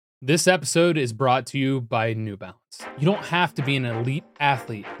This episode is brought to you by New Balance. You don't have to be an elite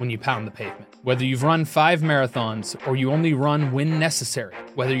athlete when you pound the pavement. Whether you've run 5 marathons or you only run when necessary,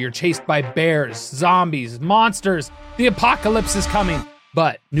 whether you're chased by bears, zombies, monsters, the apocalypse is coming.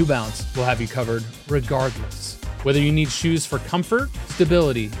 But New Balance will have you covered regardless. Whether you need shoes for comfort,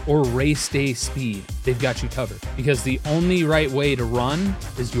 stability, or race day speed, they've got you covered. Because the only right way to run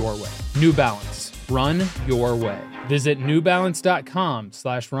is your way. New Balance. Run your way. Visit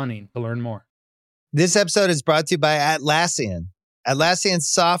newbalance.com/running to learn more. This episode is brought to you by Atlassian. Atlassian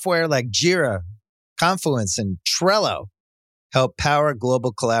software like Jira, Confluence, and Trello help power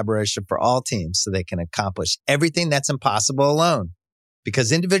global collaboration for all teams so they can accomplish everything that's impossible alone.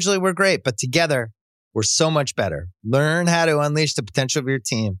 Because individually we're great, but together we're so much better. Learn how to unleash the potential of your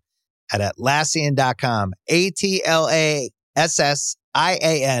team at Atlassian.com.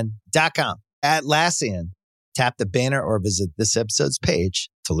 Atlassian.com. Atlassian. Tap the banner or visit this episode's page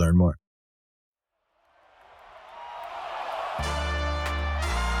to learn more.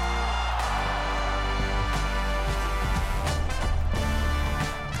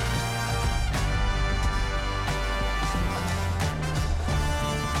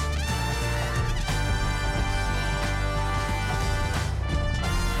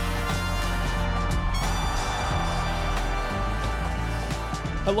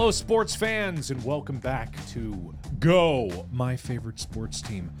 Hello, sports fans, and welcome back to Go, my favorite sports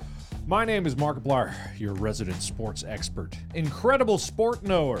team. My name is Markiplier, your resident sports expert, incredible sport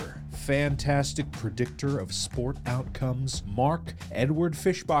knower, fantastic predictor of sport outcomes. Mark Edward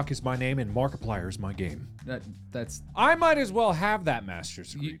Fischbach is my name, and Markiplier is my game. That's I might as well have that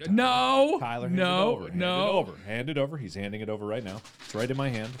master's degree. Tyler, hand it over. Hand it over. He's handing it over right now. It's right in my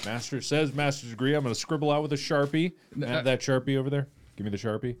hand. Master says master's degree. I'm going to scribble out with a Sharpie. Have that Sharpie over there. Give me the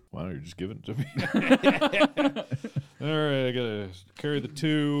Sharpie. Why don't you just give it to me? All right, I gotta carry the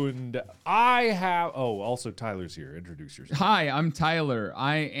 2, and I have. Oh, also Tyler's here. Introduce yourself. Hi, I'm Tyler.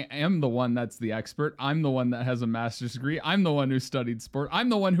 I am the one that's the expert. I'm the one that has a master's degree. I'm the one who studied sport. I'm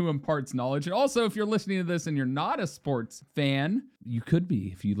the one who imparts knowledge. And also, if you're listening to this and you're not a sports fan, you could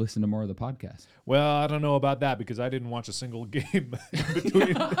be if you listen to more of the podcast. Well, I don't know about that because I didn't watch a single game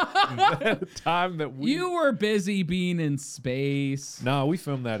between the time that we. You were busy being in space. No, we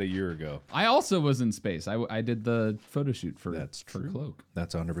filmed that a year ago. I also was in space. I did the pho shoot for That's true. Cloak.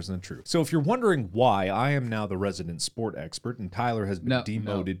 That's 100% true. So if you're wondering why I am now the resident sport expert and Tyler has been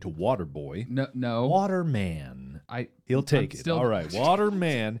demoted to water boy. No. Waterman. He'll take it. All right.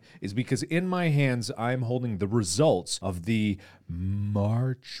 Waterman is because in my hands I'm holding the results of the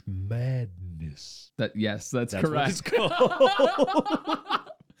March Madness. That's correct. What it's called.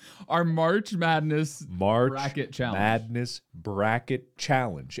 Our March Madness bracket challenge. Madness bracket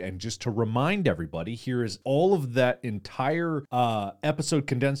challenge. And just to remind everybody, here is all of that entire episode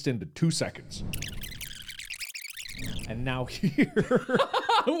condensed into 2 seconds. And now here...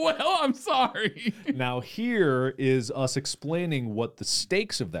 Well, I'm sorry. Now here is us explaining what the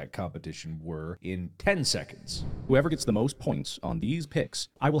stakes of that competition were in 10 seconds. Whoever gets the most points on these picks,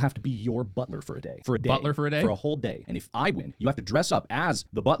 I will have to be your butler for a day. Butler for a day? For a whole day. And if I win, you have to dress up as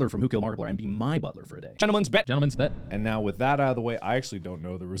the butler from Who Killed Markiplier and be my butler for a day. Gentlemen's bet. And now with that out of the way, I actually don't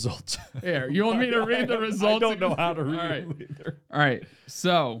know the results. Here, you want me to read the results? I don't know how to read them either. All right.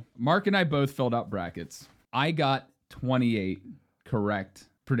 So Mark and I both filled out brackets. I got 28 correct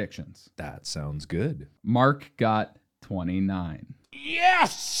predictions. That sounds good. Mark got 29.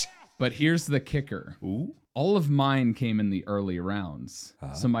 Yes! But here's the kicker. Ooh. All of mine came in the early rounds.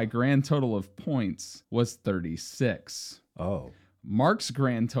 So my grand total of points was 36. Oh. Mark's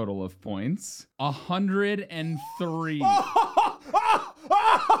grand total of points, 103.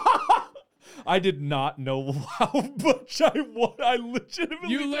 I did not know how much I won. I legitimately.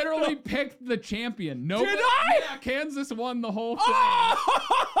 You literally picked the champion. Did I? Yeah, Kansas won the whole thing.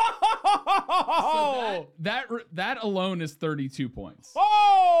 Oh! So that alone is 32 points.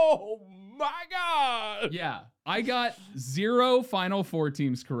 Oh my God! Yeah, I got 0 Final Four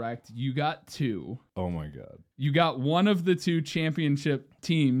teams correct. You got 2. Oh my God. You got one of the 2 championship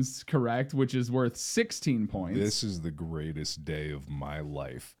teams correct, which is worth 16 points. This is the greatest day of my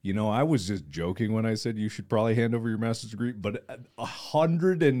life. You know, I was just joking when I said you should probably hand over your master's degree, but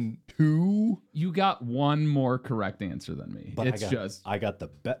 102? You got one more correct answer than me. But I got the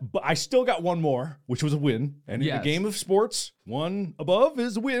bet, but I still got one more, which was a win. And in a game of sports, one above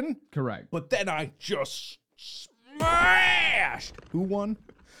is a win. Correct. But then I just smashed. Who won?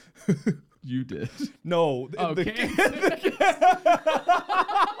 You did. No. I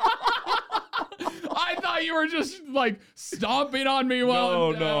I thought you were just like stomping on me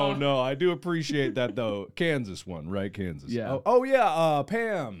while No. I do appreciate that though. Kansas one, right? Kansas. Yeah. Oh yeah.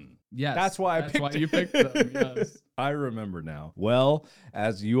 Pam. Yes. That's why you picked them. Yes. I remember now. Well,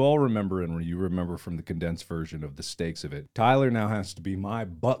 as you all remember, and you remember from the condensed version of the stakes of it, Tyler now has to be my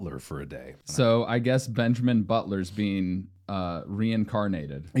butler for a day. So I guess Benjamin Butler's being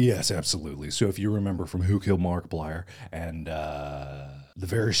reincarnated. Yes, absolutely. So if you remember from Who Killed Markiplier and the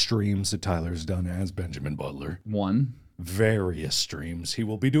various streams that Tyler's done as Benjamin Butler, various streams, he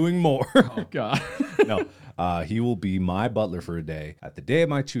will be doing more. Oh, God. No, he will be my butler for a day. At the day of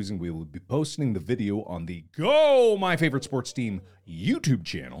my choosing, we will be posting the video on the Go My Favorite Sports Team YouTube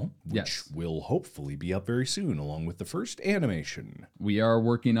channel, which will hopefully be up very soon, along with the first animation. We are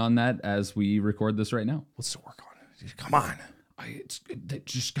working on that as we record this right now. Let's work on it. Come on. They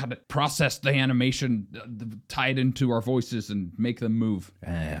just got to process the animation, tie it into our voices, and make them move.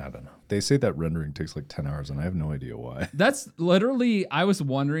 I don't know. They say that rendering takes like 10 hours, and I have no idea why. That's literally, I was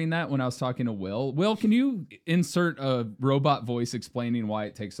wondering that when I was talking to Will. Will, can you insert a robot voice explaining why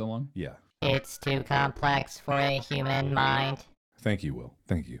it takes so long? Yeah. It's too complex for a human mind. Thank you, Will.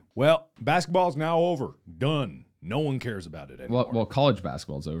 Thank you. Well, basketball's now over. Done. No one cares about it anymore. Well, college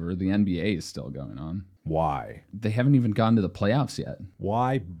basketball's over. The NBA is still going on. Why? They haven't even gone to the playoffs yet.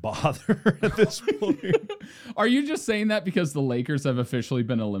 Why bother at this point? Are you just saying that because the Lakers have officially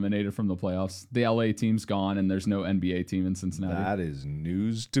been eliminated from the playoffs? The LA team's gone and there's no NBA team in Cincinnati. That is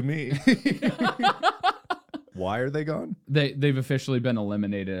news to me. Why are they gone? They've officially been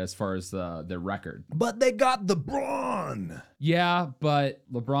eliminated as far as their record. But they got LeBron. Yeah, but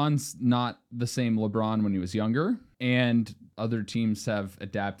LeBron's not the same LeBron when he was younger, and other teams have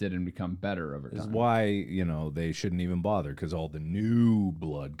adapted and become better over time. This is why, they shouldn't even bother, because all the new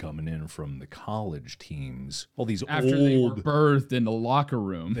blood coming in from the college teams, all these after they were birthed in the locker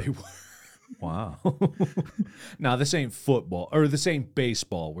room. They were. Wow. Now, this ain't football, or this ain't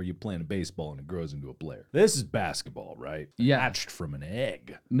baseball where you plant a baseball and it grows into a player. This is basketball, right? Yeah. Hatched from an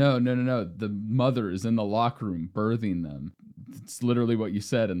egg. No. The mother is in the locker room birthing them. It's literally what you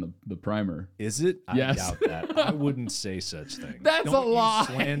said in the primer. Is it? Yes. I doubt that. I wouldn't say such things. That's a lie.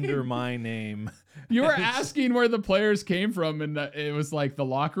 Don't slander my name. You were asking where the players came from, and it was like the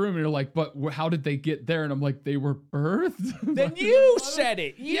locker room, and you're like, but how did they get there? And I'm like, they were birthed? Then you said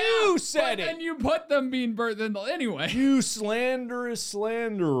it. You said it. And you put them being birthed anyway. You slanderous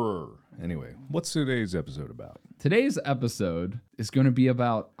slanderer. Anyway, what's today's episode about? Today's episode is going to be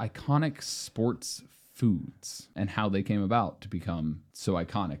about iconic sports foods and how they came about to become so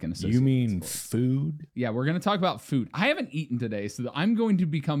iconic and associated. You mean with sports. food? Yeah, we're going to talk about food. I haven't eaten today, so I'm going to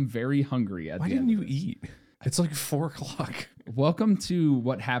become very hungry at the end. Why didn't you eat? It's like 4:00. Welcome to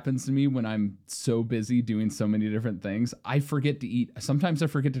what happens to me when I'm so busy doing so many different things. I forget to eat. Sometimes I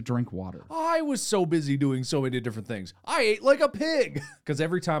forget to drink water. I was so busy doing so many different things. I ate like a pig. Because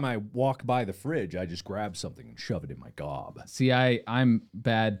every time I walk by the fridge, I just grab something and shove it in my gob. See, I'm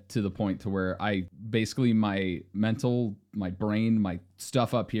bad to the point to where I basically my brain, my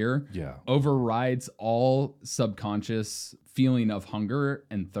stuff up here overrides all subconscious feeling of hunger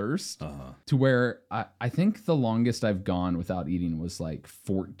and thirst to where I think the longest I've gone without eating was like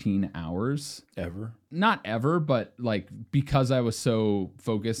 14 hours. Ever? Not ever, but like because I was so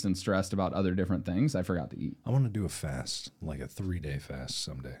focused and stressed about other different things, I forgot to eat. I want to do a fast, like a 3-day fast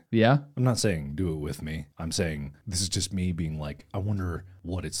someday. Yeah? I'm not saying do it with me. I'm saying this is just me being like, I wonder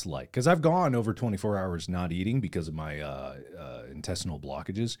what it's like. Because I've gone over 24 hours not eating because of my intestinal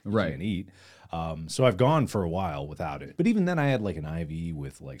blockages. Right. I can't eat. So I've gone for a while without it. But even then I had like an IV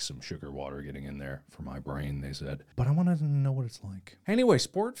with like some sugar water getting in there for my brain, they said. But I wanted to know what it's like. Anyway,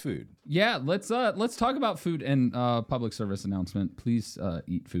 sport food. Yeah, let's talk about food and public service announcement. Please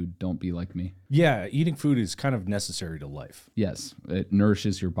eat food. Don't be like me. Yeah, eating food is kind of necessary to life. Yes, it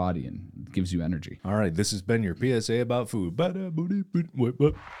nourishes your body and gives you energy. All right, this has been your PSA about food.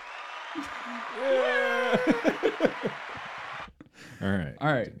 All right.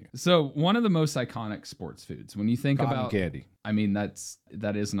 Continue. So one of the most iconic sports foods, when you think Cotton about candy. I mean, that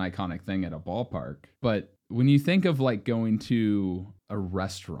is an iconic thing at a ballpark. But when you think of like going to a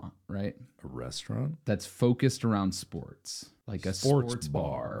restaurant, right? A restaurant? That's focused around sports. Like a sports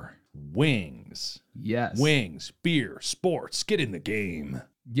bar. Wings. Yes. Wings, beer, sports. Get in the game.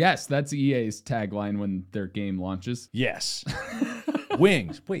 Yes, that's EA's tagline when their game launches. Yes.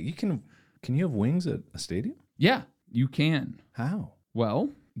 Wings. Wait, can you have wings at a stadium? Yeah, you can. How? Well,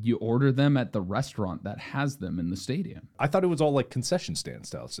 You order them at the restaurant that has them in the stadium. I thought it was all like concession stand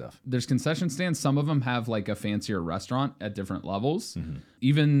style stuff. There's concession stands. Some of them have like a fancier restaurant at different levels.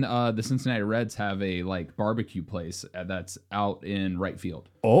 Even the Cincinnati Reds have a like barbecue place that's out in right field.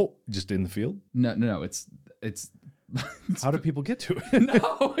 Oh, just in the field? No, it's How do people get to it?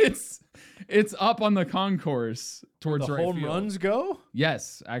 no, it's up on the concourse towards the right home field. runs go?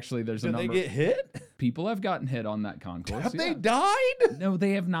 Yes, actually, there's a Did number. they get hit? People have gotten hit on that concourse. Have yeah. they died? No,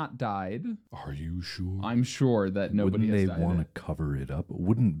 they have not died. Are you sure? I'm sure that nobody Wouldn't has they died. want to cover it up?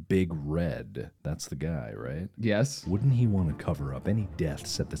 Wouldn't Big Red, that's the guy, right? Yes. Wouldn't he want to cover up any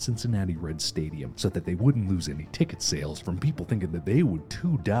deaths at the Cincinnati Red Stadium so that they wouldn't lose any ticket sales from people thinking that they would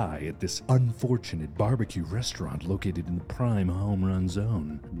too die at this unfortunate barbecue restaurant located in the prime home run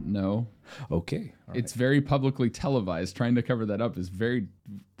zone? No. Okay. all It's very publicly televised. Trying to cover that up is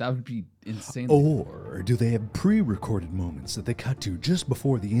that would be insane. Or do they have pre-recorded moments that they cut to just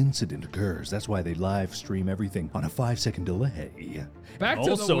before the incident occurs? That's why they live stream everything on a 5-second delay. Back to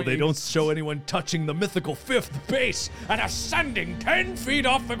the Also, they wings. don't show anyone touching the mythical 5th base and ascending 10 feet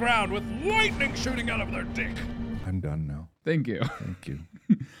off the ground with lightning shooting out of their dick. I'm done now. Thank you. Thank you.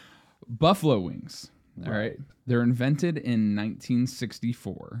 Buffalo wings. All right. They're invented in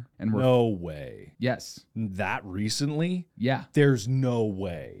 1964 and were No way. yes. That recently? Yeah. There's no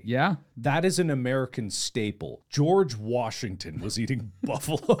way. Yeah. That is an American staple. George Washington was eating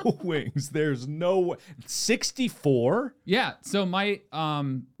buffalo wings. There's no way. 64? Yeah. So my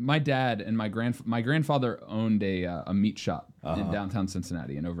dad and my grandfather owned a meat shop in downtown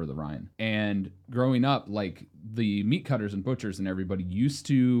Cincinnati and over the Rhine. And growing up, like the meat cutters and butchers and everybody used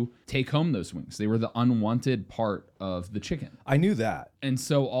to take home those wings. They were the unwanted part of the chicken. I knew that. And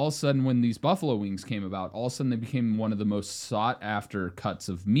so all of a sudden, when these buffalo wings came about, all of a sudden they became one of the most sought after cuts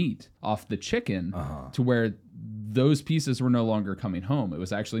of meat off the chicken to where those pieces were no longer coming home. It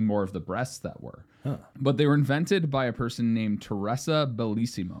was actually more of the breasts that were. But they were invented by a person named Teresa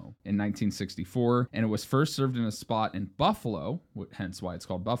Bellissimo in 1964, and it was first served in a spot in Buffalo, hence why it's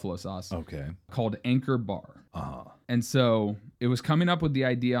called buffalo sauce, Okay. called Anchor Bar. And so it was coming up with the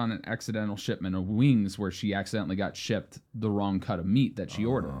idea on an accidental shipment of wings where she accidentally got shipped the wrong cut of meat that she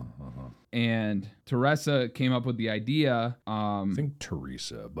ordered. And Teresa came up with the idea. I think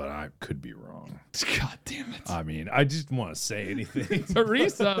Teresa, but I could be wrong. God damn it. I mean, I just want to say anything.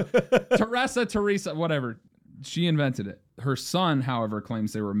 Teresa, whatever. She invented it. Her son, however,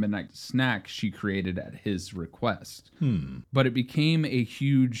 claims they were a midnight snack she created at his request. But it became a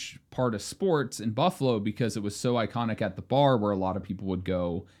huge part of sports in Buffalo because it was so iconic at the bar where a lot of people would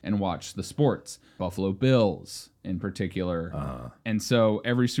go and watch the sports. Buffalo Bills in particular. And so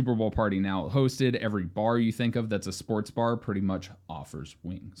every Super Bowl party now hosted, every bar you think of that's a sports bar pretty much offers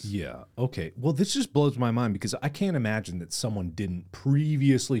wings. Yeah. Okay. Well, this just blows my mind because I can't imagine that someone didn't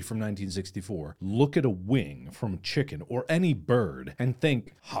previously from 1964 look at a wing from a chicken or any bird and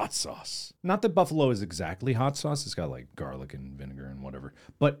think hot sauce. Not that buffalo is exactly hot sauce. It's got like garlic and vinegar and whatever.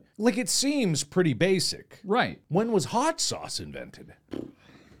 But like it seems pretty basic. Right. When was hot sauce invented?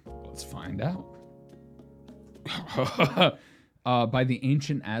 Let's find out. By the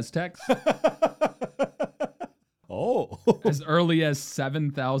ancient Aztecs. Oh. As early as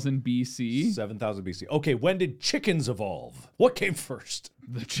 7,000 BC. 7,000 BC. Okay, when did chickens evolve? What came first?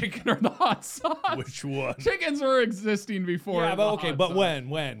 The chicken or the hot sauce? Which one? Chickens were existing before. Yeah, the but okay, hot but sauce.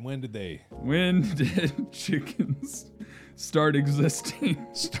 when did they When did chickens start existing?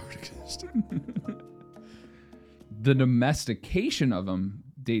 start existing? The domestication of them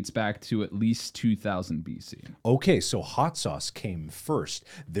dates back to at least 2000 BC. Okay, so hot sauce came first.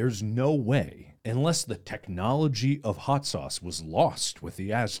 There's no way, unless the technology of hot sauce was lost with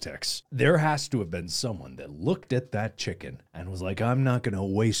the Aztecs, there has to have been someone that looked at that chicken and was like, I'm not going to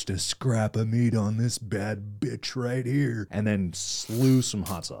waste a scrap of meat on this bad bitch right here. And then slew some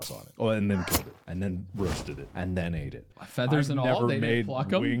hot sauce on it. Oh, and then killed it. And then roasted it. And then ate it. Feathers I've and never all, they didn't made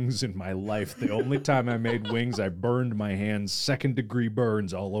pluck 'em? wings in my life. The only time I made wings, I burned my hands, 2nd-degree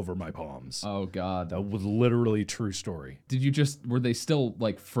burns all over my palms. Oh, God. That was literally true story. Did you were they still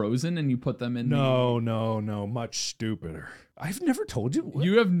like frozen and you put them in? No, much stupider. I've never told you.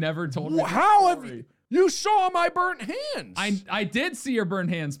 You have never told me. How this have story. you saw my burnt hands? I did see your burned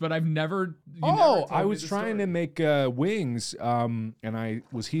hands, but I've never. I was trying to make wings, and I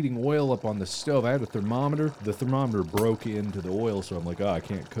was heating oil up on the stove. I had a thermometer. The thermometer broke into the oil, so I'm like, I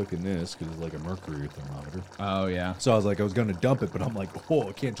can't cook in this because it's like a mercury thermometer. Oh yeah. So I was going to dump it, but I'm like,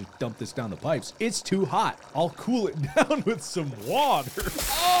 I can't just dump this down the pipes. It's too hot. I'll cool it down with some water.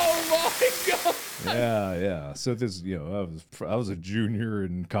 Oh my God. Yeah. So this, I was a junior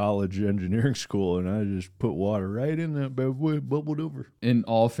in college engineering school, and I just put water right in that bad boy, bubbled over. In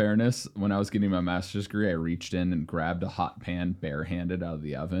all fairness, when I was getting my master's degree, I reached in and grabbed a hot pan barehanded out of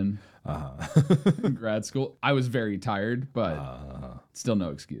the oven. In grad school. I was very tired, but still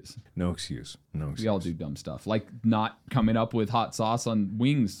no excuse. No excuse. We all do dumb stuff, like not coming up with hot sauce on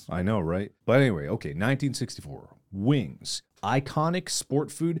wings. I know, right? But anyway, okay, 1964, wings. Iconic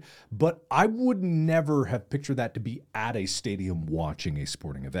sport food, but I would never have pictured that to be at a stadium watching a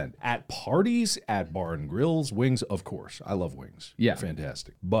sporting event. At parties, at bar and grills, wings, of course. I love wings. Yeah.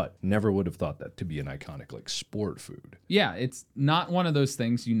 Fantastic. But never would have thought that to be an iconic, like, sport food. Yeah, it's not one of those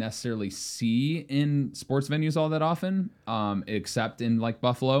things you necessarily see in sports venues all that often, except in, like,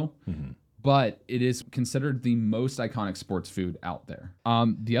 Buffalo. Mm-hmm. But it is considered the most iconic sports food out there.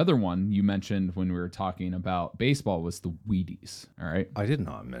 The other one you mentioned when we were talking about baseball was the Wheaties, all right? I did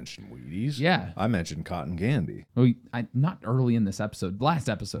not mention Wheaties. Yeah. I mentioned cotton candy. Well, not early in this episode, last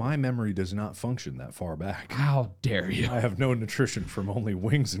episode. My memory does not function that far back. How dare you? I have no nutrition from only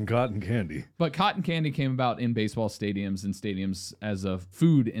wings and cotton candy. But cotton candy came about in baseball stadiums and stadiums as a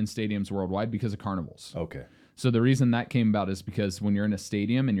food in stadiums worldwide because of carnivals. Okay. So the reason that came about is because when you're in a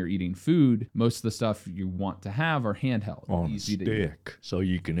stadium and you're eating food, most of the stuff you want to have are handheld. On easy a stick, so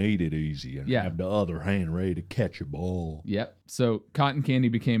you can eat it easy and have the other hand ready to catch a ball. Yep. So cotton candy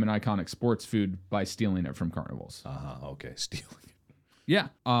became an iconic sports food by stealing it from carnivals. Okay, stealing it. Yeah.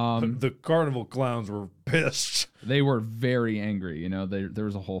 The carnival clowns were pissed. They were very angry. There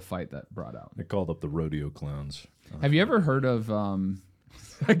was a whole fight that brought out. They called up the rodeo clowns. Have you ever heard of...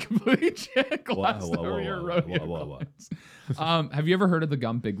 I completely glossed over your rodeo. Have you ever heard of the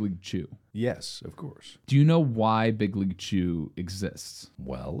gum Big League Chew? Yes, of course. Do you know why Big League Chew exists?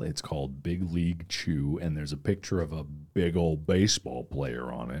 Well, it's called Big League Chew, and there's a picture of a big old baseball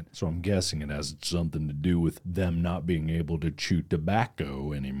player on it. So I'm guessing it has something to do with them not being able to chew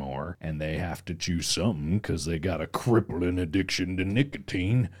tobacco anymore, and they have to chew something because they got a crippling addiction to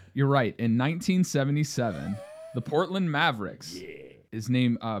nicotine. You're right. In 1977, the Portland Mavericks... His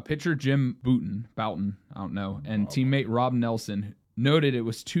name, pitcher Jim Bouton, I don't know, and teammate Rob Nelson noted it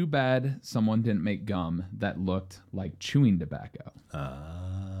was too bad someone didn't make gum that looked like chewing tobacco.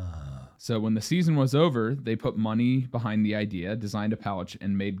 So when the season was over, they put money behind the idea, designed a pouch,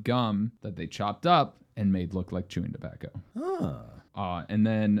 and made gum that they chopped up and made look like chewing tobacco. And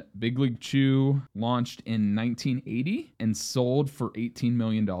then Big League Chew launched in 1980 and sold for $18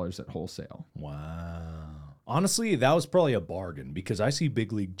 million at wholesale. Wow. Honestly, that was probably a bargain because I see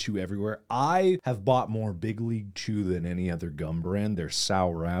Big League Chew everywhere. I have bought more Big League Chew than any other gum brand. Their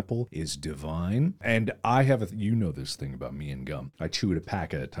sour apple is divine. And I have this thing about me and gum. I chew it a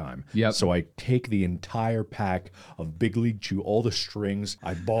pack at a time. Yep. So I take the entire pack of Big League Chew, all the strings,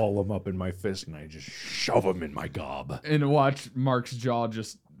 I ball them up in my fist, and I just shove them in my gob. And watch Mark's jaw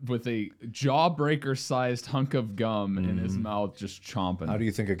just... with a jawbreaker-sized hunk of gum in his mouth, just chomping. How do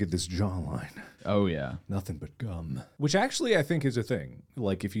you think I get this jawline? Oh, yeah. Nothing but gum. Which actually I think is a thing.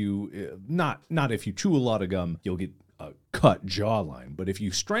 Like if you, not if you chew a lot of gum, you'll get a cut jawline. But if you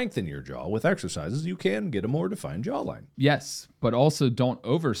strengthen your jaw with exercises, you can get a more defined jawline. Yes, but also don't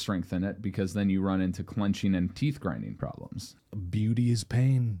over-strengthen it because then you run into clenching and teeth grinding problems. Beauty is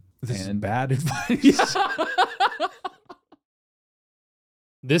pain. This is bad advice.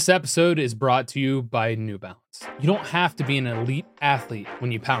 This episode is brought to you by New Balance. You don't have to be an elite athlete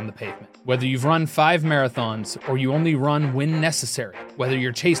when you pound the pavement. Whether you've run 5 marathons or you only run when necessary, whether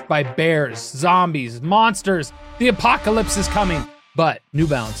you're chased by bears, zombies, monsters, the apocalypse is coming. But New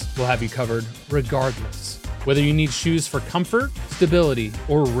Balance will have you covered regardless. Whether you need shoes for comfort, stability,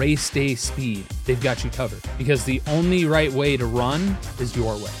 or race day speed, they've got you covered. Because the only right way to run is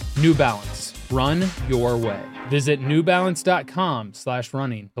your way. New Balance. Run your way. Visit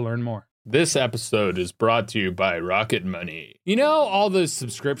newbalance.com/running to learn more. This episode is brought to you by Rocket Money. You know, all those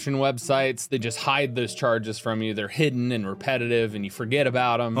subscription websites, they just hide those charges from you. They're hidden and repetitive and you forget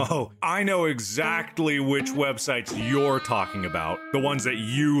about them. Oh, I know exactly which websites you're talking about. The ones that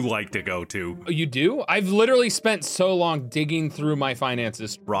you like to go to. Oh, you do? I've literally spent so long digging through my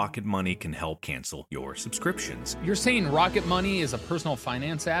finances. Rocket Money can help cancel your subscriptions. You're saying Rocket Money is a personal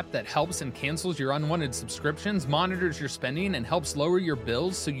finance app that helps and cancels your unwanted subscriptions, monitors your spending, and helps lower your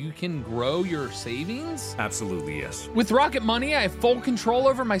bills so you can grow your savings? Absolutely, yes. With Rocket Money, I have full control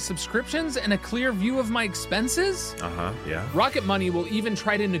over my subscriptions and a clear view of my expenses. Yeah. Rocket Money will even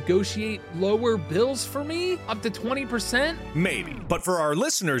try to negotiate lower bills for me, up to 20%. Maybe. But for our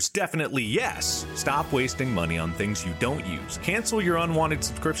listeners, definitely yes. Stop wasting money on things you don't use. Cancel your unwanted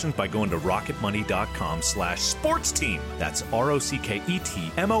subscriptions by going to rocketmoney.com/sportsteam. That's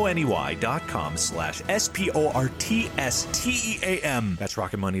ROCKETMONEY.com/SPORTSTEAM. That's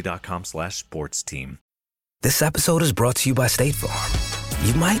rocketmoney.com/sportsteam. This episode is brought to you by State Farm.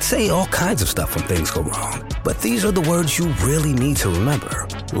 You might say all kinds of stuff when things go wrong, but these are the words you really need to remember.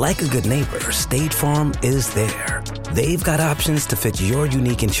 Like a good neighbor, State Farm is there. They've got options to fit your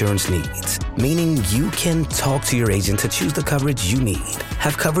unique insurance needs, meaning you can talk to your agent to choose the coverage you need,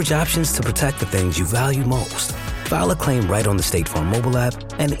 have coverage options to protect the things you value most, file a claim right on the State Farm mobile app,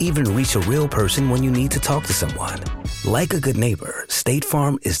 and even reach a real person when you need to talk to someone. Like a good neighbor, State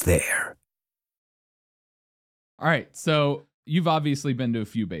Farm is there. All right, so you've obviously been to a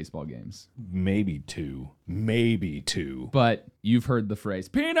few baseball games. Maybe two. But you've heard the phrase,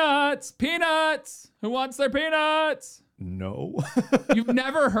 peanuts, peanuts. Who wants their peanuts? No. You've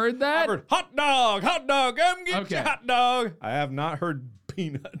never heard that? I've heard hot dog, come get your hot dog. I have not heard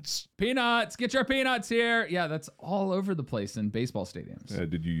peanuts. Peanuts, get your peanuts here. Yeah, that's all over the place in baseball stadiums.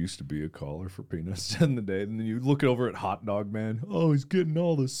 Did you used to be a caller for peanuts in the day? And then you look over at Hot Dog Man. Oh, he's getting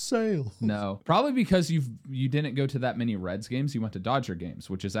all the sales. No, probably because you didn't go to that many Reds games. You went to Dodger games,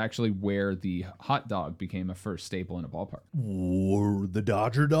 which is actually where the hot dog became a first staple in a ballpark. Or the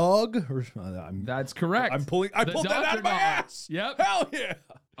Dodger dog? That's correct. I pulled that out of my ass. Yep. Hell yeah.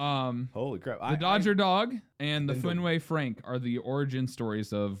 Holy crap. The Dodger dog and the Fenway Frank are the origin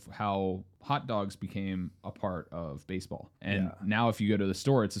stories of how hot dogs became a part of baseball. And now if you go to the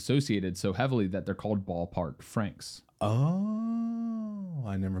store, it's associated so heavily that they're called ballpark Franks. Oh,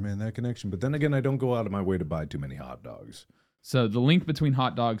 I never made that connection. But then again, I don't go out of my way to buy too many hot dogs. So the link between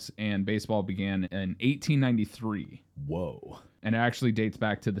hot dogs and baseball began in 1893. Whoa. And it actually dates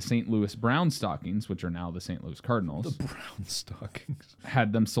back to the St. Louis Brown Stockings, which are now the St. Louis Cardinals. The Brown Stockings.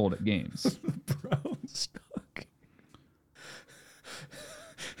 Had them sold at games. The Brown Stockings.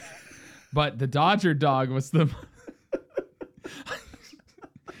 But the Dodger dog was the...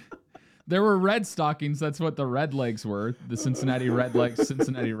 There were red stockings. That's what the Red Legs were. The Cincinnati Red Legs,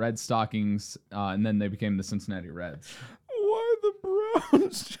 Cincinnati Red Stockings. And then they became the Cincinnati Reds. Why the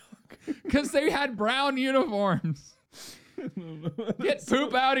Brown Stockings? Because they had brown uniforms. Get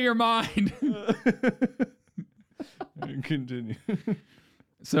poop out of your mind. Continue.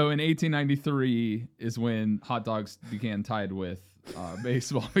 So in 1893 is when hot dogs began tied with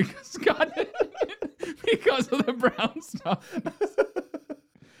baseball because of the brown stuff.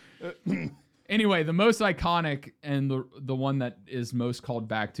 Anyway, the most iconic and the one that is most called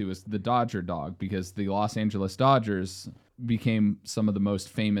back to is the Dodger dog, because the Los Angeles Dodgers became some of the most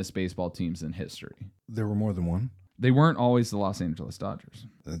famous baseball teams in history. There were more than one? They weren't always the Los Angeles Dodgers.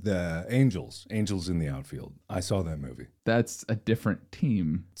 The Angels in the outfield. I saw that movie. That's a different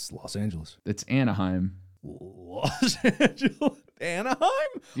team. It's Los Angeles. It's Anaheim. Los Angeles? Anaheim?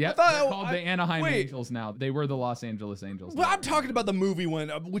 Yep, they're called the Anaheim Angels now. They were the Los Angeles Angels. Well, I'm talking about the movie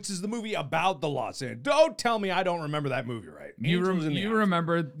which is the movie about the Los Angeles. Don't tell me I don't remember that movie right. You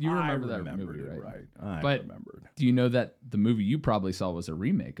remember that movie right. I remembered. Do you know that the movie you probably saw was a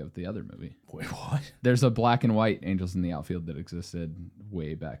remake of the other movie? Wait, what? There's a black and white Angels in the Outfield that existed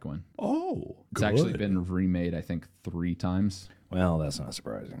way back when. Oh, it's actually been remade, I think, 3 times. Well, that's not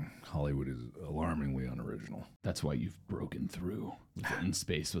surprising. Hollywood is alarmingly unoriginal. That's why you've broken through in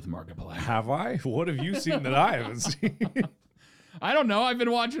space with Markiplier. Have I? What have you seen that I haven't seen? I don't know. I've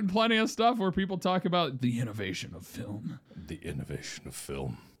been watching plenty of stuff where people talk about the innovation of film. The innovation of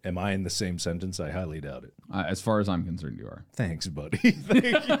film. Am I in the same sentence? I highly doubt it. As far as I'm concerned, you are. Thanks, buddy.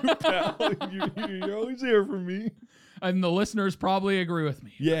 Thank you, pal. You're always here for me. And the listeners probably agree with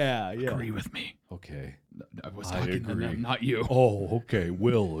me. Yeah. Agree with me. Okay. I was talking to them, not you. Oh, okay.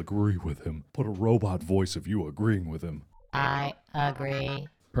 Will agree with him. Put a robot voice of you agreeing with him. I agree.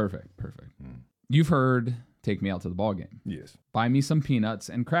 Perfect. You've heard Take Me Out to the Ball Game. Yes. Buy Me Some Peanuts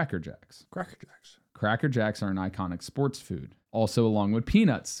and Cracker Jacks. Cracker Jacks. Cracker Jacks are an iconic sports food. Also along with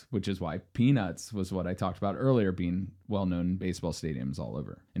peanuts, which is why peanuts was what I talked about earlier, being well-known in baseball stadiums all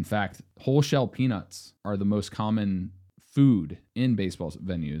over. In fact, whole shell peanuts are the most common food in baseball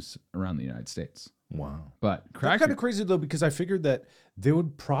venues around the United States. Wow. But That's kind of crazy, though, because I figured that there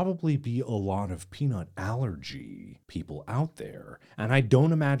would probably be a lot of peanut allergy people out there. And I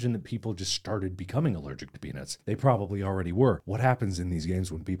don't imagine that people just started becoming allergic to peanuts. They probably already were. What happens in these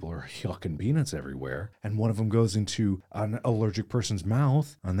games when people are yucking peanuts everywhere and one of them goes into an allergic person's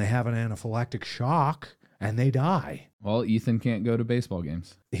mouth and they have an anaphylactic shock and they die? Well, Ethan can't go to baseball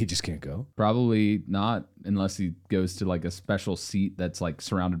games. He just can't go? Probably not unless he goes to like a special seat that's like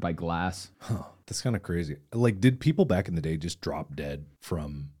surrounded by glass. Huh. That's kind of crazy. Like, did people back in the day just drop dead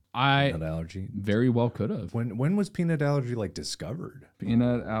from peanut allergy? Very well could have. When was peanut allergy like discovered?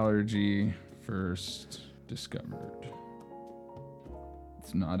 Peanut allergy first discovered.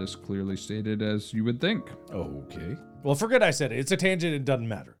 It's not as clearly stated as you would think. Okay. Well, forget I said it. It's a tangent. It doesn't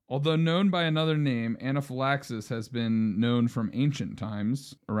matter. Although known by another name, anaphylaxis has been known from ancient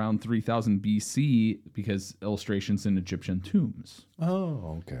times, around 3000 BC, because illustrations in Egyptian tombs.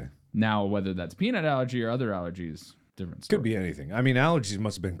 Oh, okay. Now, whether that's peanut allergy or other allergies, different story. Could be anything. I mean, allergies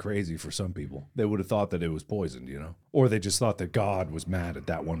must have been crazy for some people. They would have thought that it was poisoned, you know? Or they just thought that God was mad at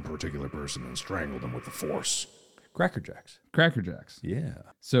that one particular person and strangled him with the force. Cracker Jacks. Cracker Jacks. Yeah.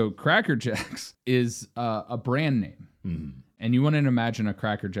 So Cracker Jacks is a brand name. Mm-hmm. And you wouldn't imagine a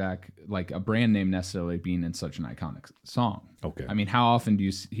Cracker Jack, like a brand name necessarily being in such an iconic song. Okay. I mean, how often do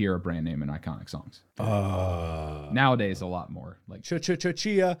you hear a brand name in iconic songs? Nowadays, a lot more. Like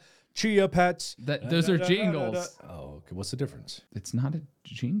Chia Pets. Those are jingles. Oh, okay. What's the difference? It's not a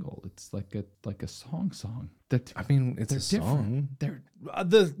jingle. It's like a song. I mean, it's a song. They're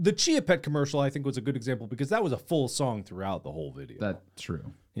the Chia Pet commercial, I think, was a good example because that was a full song throughout the whole video. That's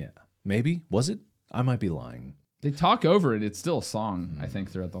true. Yeah. Maybe. Was it? I might be lying. They talk over it. It's still a song, I think,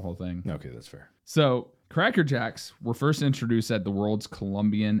 throughout the whole thing. Okay, that's fair. So Cracker Jacks were first introduced at the World's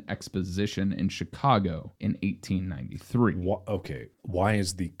Columbian Exposition in Chicago in 1893. Okay. Why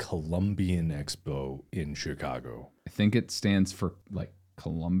is the Columbian Expo in Chicago? I think it stands for like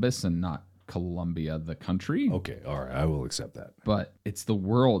Columbus and not Columbia, the country. Okay, all right. I will accept that. But it's the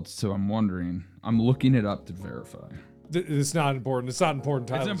world, so I'm wondering. I'm looking it up to verify. It's not important. It's not important,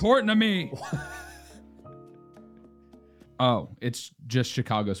 Tyler. It's important to me. Oh, it's just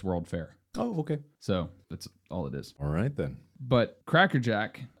Chicago's World Fair. Oh, okay. So that's all it is. All right, then. But Cracker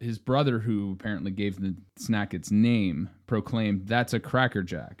Jack, his brother, who apparently gave the snack its name, proclaimed that's a Cracker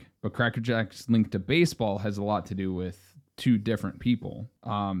Jack. But Cracker Jack's link to baseball has a lot to do with two different people.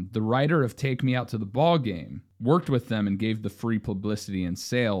 The writer of Take Me Out to the Ball Game worked with them and gave the free publicity and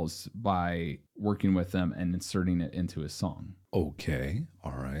sales by working with them and inserting it into his song. Okay.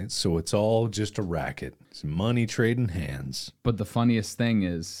 All right. So it's all just a racket. It's money trading hands. But the funniest thing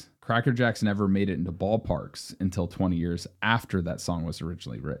is Cracker Jacks never made it into ballparks until 20 years after that song was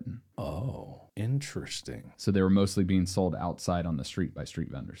originally written. Oh, interesting. So they were mostly being sold outside on the street by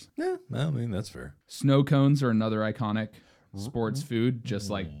street vendors. Yeah, I mean, that's fair. Snow cones are another iconic sports food, just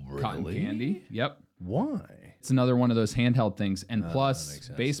like cotton candy. Yep. Why? It's another one of those handheld things. And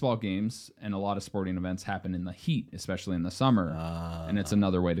plus, baseball games and a lot of sporting events happen in the heat, especially in the summer. And it's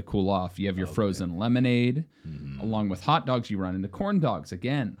another way to cool off. You have your frozen lemonade. Along with hot dogs, you run into corn dogs.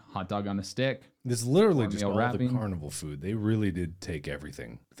 Again, hot dog on a stick. This is literally just all wrapping. the carnival food. They really did take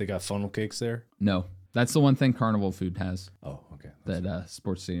everything. They got funnel cakes there? No, that's the one thing carnival food has. Oh, okay. That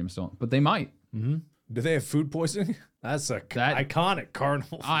sports stadiums don't. But they might. Mm-hmm. Do they have food poisoning? That's iconic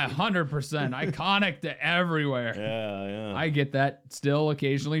carnival food. 100% iconic to everywhere. Yeah. I get that still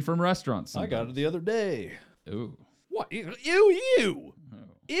occasionally from restaurants. I got it the other day. Ooh. What? Ew, you. Oh.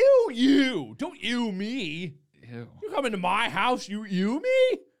 Ew, you. Don't ew me. Ew. You come into my house, you ew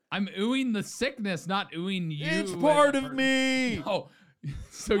me? I'm oohing the sickness, not oohing you. It's part of me. Oh,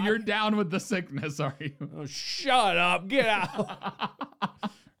 so you're down with the sickness, are you? Oh, shut up. Get out.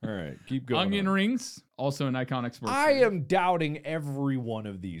 All right, keep going. Onion rings, also an iconic sports I food. am doubting every one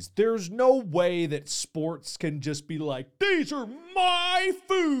of these. There's no way that sports can just be like, these are my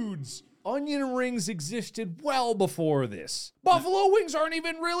foods. Onion rings existed well before this. Buffalo wings aren't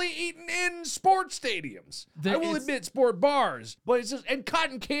even really eaten in sports stadiums. I will admit sport bars, but it's just, and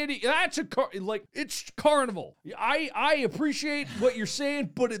cotton candy, that's it's carnival. I appreciate what you're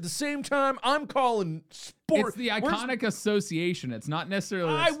saying, but at the same time, I'm calling sport. It's the iconic association. It's not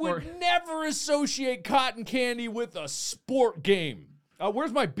necessarily I would never associate cotton candy with a sport game.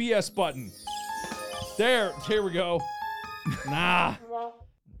 Where's my BS button? There, here we go. Nah.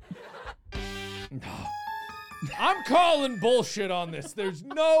 I'm calling bullshit on this. There's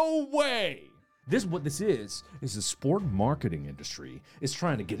no way What this is the sport marketing industry is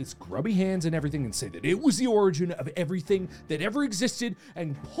trying to get its grubby hands in everything and say that it was the origin of everything that ever existed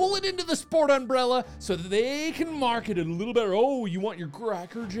and pull it into the sport umbrella so that they can market it a little better. Oh, you want your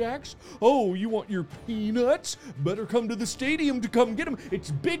Cracker Jacks? Oh, you want your peanuts? Better come to the stadium to come get them.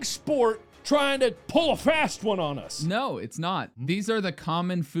 It's big sport trying to pull a fast one on us. No, it's not. These are the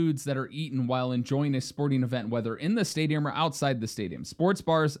common foods that are eaten while enjoying a sporting event, whether in the stadium or outside the stadium. Sports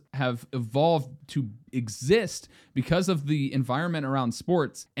bars have evolved to exist because of the environment around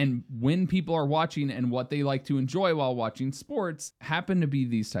sports, and when people are watching and what they like to enjoy while watching sports happen to be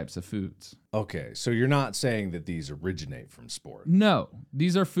these types of foods. Okay, so you're not saying that these originate from sport. No,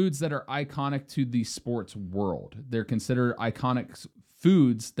 these are foods that are iconic to the sports world. They're considered iconic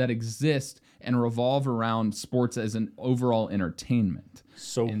foods that exist and revolve around sports as an overall entertainment.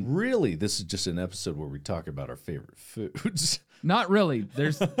 So really, this is just an episode where we talk about our favorite foods. Not really.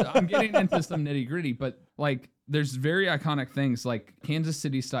 I'm getting into some nitty gritty, but like there's very iconic things like Kansas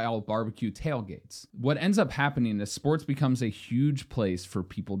City style barbecue tailgates. What ends up happening is sports becomes a huge place for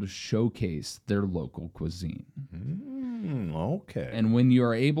people to showcase their local cuisine. Okay. And when you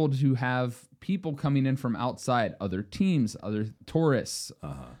are able to have people coming in from outside, other teams, other tourists,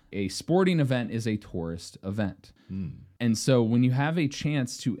 a sporting event is a tourist event. And so when you have a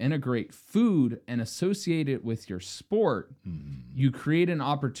chance to integrate food and associate it with your sport, you create an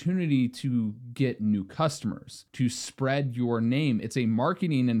opportunity to get new customers, to spread your name. It's a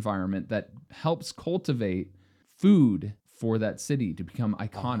marketing environment that helps cultivate food for that city to become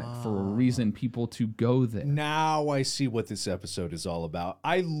iconic, for a reason people to go there. Now I see what this episode is all about.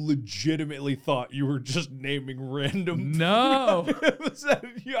 I legitimately thought you were just naming random. No.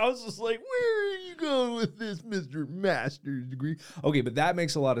 I was just like, where are you going with this, Mr. Master's degree? Okay, but that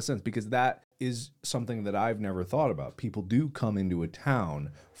makes a lot of sense because that is something that I've never thought about. People do come into a town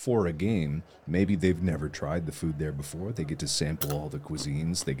for a game. Maybe they've never tried the food there before. They get to sample all the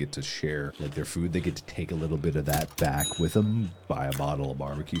cuisines. They get to share like their food. They get to take a little bit of that back with them, buy a bottle of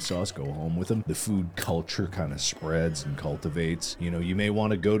barbecue sauce, go home with them. The food culture kind of spreads and cultivates. You know, you may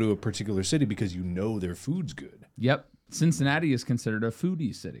want to go to a particular city because you know their food's good. Yep. Cincinnati is considered a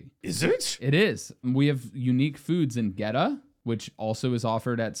foodie city. Is it? It is. We have unique foods in Geta, which also is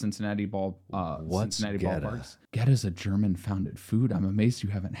offered at Cincinnati ballparks. Geta's a German-founded food. I'm amazed you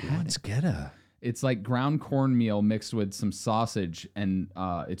haven't had it. What's Geta? It's like ground cornmeal mixed with some sausage, and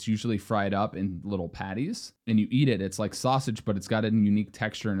it's usually fried up in little patties, and you eat it. It's like sausage, but it's got a unique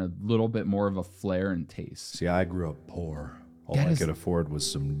texture and a little bit more of a flair and taste. See, I grew up poor. All I could afford was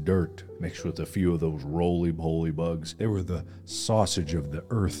some dirt mixed with a few of those roly-poly bugs. They were the sausage of the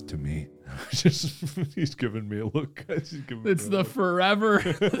earth to me. He's giving me a look, guys. It's the forever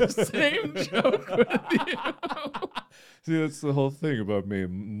the same joke with you. See, that's the whole thing about me.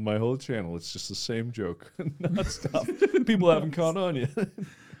 My whole channel, it's just the same joke. Nonstop. People haven't caught on yet.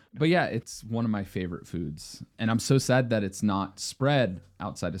 But yeah, it's one of my favorite foods. And I'm so sad that it's not spread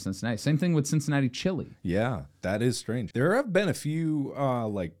outside of Cincinnati. Same thing with Cincinnati chili. Yeah, that is strange. There have been a few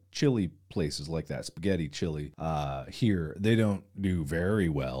like chili places like that, spaghetti chili here. They don't do very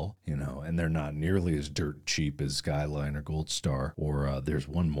well, you know, and they're not nearly as dirt cheap as Skyline or Gold Star. Or there's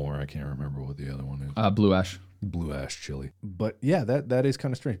one more. I can't remember what the other one is. Blue Ash. Blue Ash chili. But yeah, that is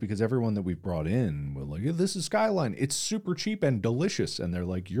kind of strange because everyone that we've brought in, we're like, yeah, this is Skyline. It's super cheap and delicious. And they're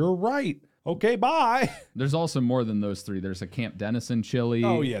like, you're right. Okay, bye. There's also more than those three. There's a Camp Dennison chili.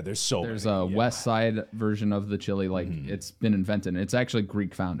 Oh yeah, there's There's a West Side version of the chili. Like it's been invented. It's actually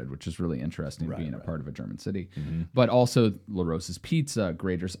Greek founded, which is really interesting being a part of a German city. But also La Rosa's Pizza,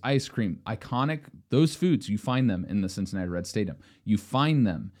 Grater's Ice Cream, iconic. Those foods, you find them in the Cincinnati Red Stadium. You find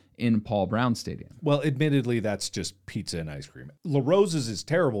them in Paul Brown Stadium. Well, admittedly, that's just pizza and ice cream. La Rosa's is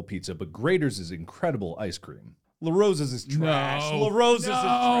terrible pizza, but Grater's is incredible ice cream. La Rosa's is trash. La Rosa's is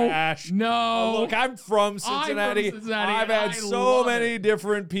trash. No. Look, I'm from Cincinnati. I've had so many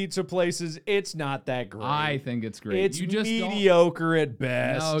different pizza places. It's not that great. I think it's great. It's mediocre at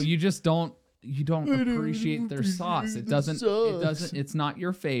best. No, you just don't. You don't appreciate their sauce. It doesn't. It's not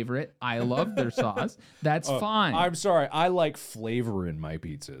your favorite. I love their sauce. That's fine. I'm sorry. I like flavor in my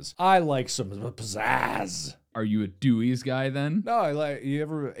pizzas. I like some pizzazz. Are you a Dewey's guy then? No, I like. You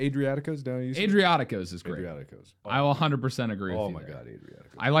ever Adriatico's down East? Adriatico's is great. Adriatico's. I will 100% agree with you. Oh my God,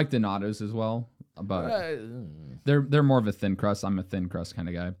 Adriatico's. I like Donato's as well, but they're more of a thin crust. I'm a thin crust kind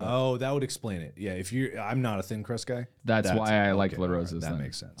of guy. Oh, that would explain it. Yeah, I'm not a thin crust guy. That's why I like La Rosa's. That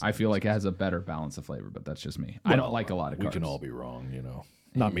makes sense. I feel like it has a better balance of flavor, but that's just me. Well, I don't like a lot of carbs. We can all be wrong, you know.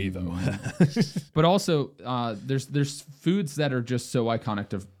 Not me though. But also, there's foods that are just so iconic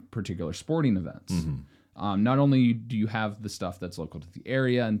to particular sporting events. Not only do you have the stuff that's local to the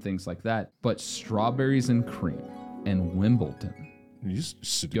area and things like that, but strawberries and cream and Wimbledon You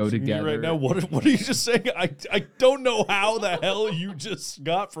just go together right now. What are you just saying? I don't know how the hell you just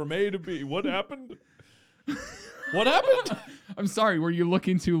got from A to B. What happened? What happened? I'm sorry, were you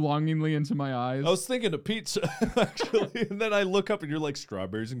looking too longingly into my eyes? I was thinking of pizza, actually, and then I look up and you're like,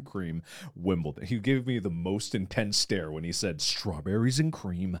 strawberries and cream, Wimbledon. He gave me the most intense stare when he said strawberries and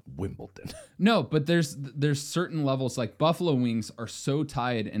cream, Wimbledon. No, but there's certain levels, like buffalo wings are so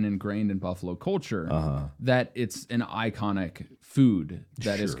tied and ingrained in buffalo culture that it's an iconic food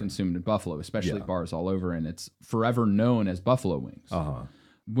that is consumed in Buffalo, especially bars all over, and it's forever known as buffalo wings.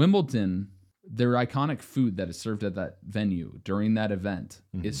 Wimbledon, their iconic food that is served at that venue during that event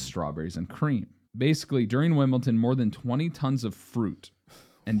is strawberries and cream. Basically, during Wimbledon, more than 20 tons of fruit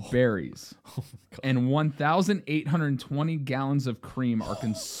and berries and 1,820 gallons of cream are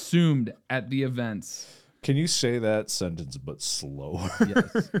consumed at the events. Can you say that sentence but slower?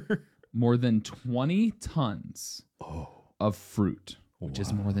 Yes. More than 20 tons of fruit, which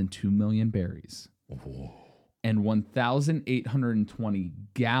is more than 2 million berries, and 1,820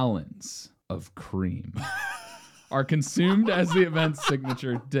 gallons of cream are consumed as the event's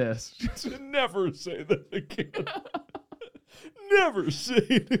signature dish. Never say that again. Never say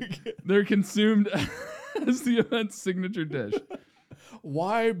it again. They're consumed as the event's signature dish.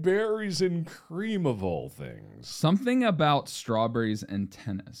 Why berries and cream of all things? Something about strawberries and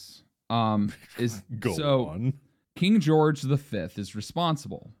tennis is Go on. King George V is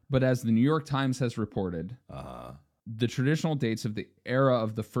responsible, but as the New York Times has reported, the traditional dates of the era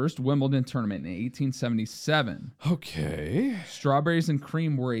of the first Wimbledon tournament in 1877. Okay. Strawberries and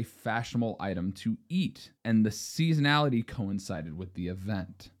cream were a fashionable item to eat, and the seasonality coincided with the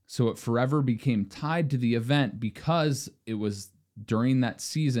event. So it forever became tied to the event because it was during that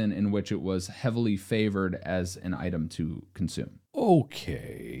season in which it was heavily favored as an item to consume.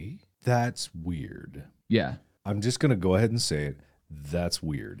 Okay. That's weird. Yeah. I'm just going to go ahead and say it. That's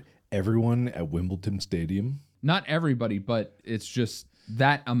weird. Everyone at Wimbledon Stadium. Not everybody, but it's just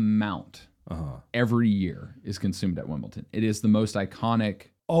that amount every year is consumed at Wimbledon. It is the most iconic.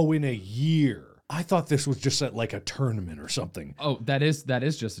 Oh, in a year. I thought this was just at like a tournament or something. Oh, that is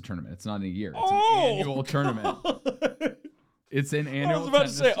just a tournament. It's not in a year. It's an annual tournament. It's an annual. I was about to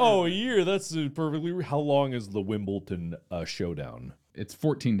say, tournament. a year. That's perfectly. How long is the Wimbledon showdown? It's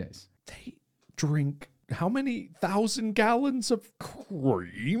 14 days. They drink how many 1,000 gallons of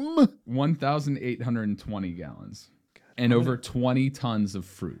cream? 1,820 gallons. And over 20 tons of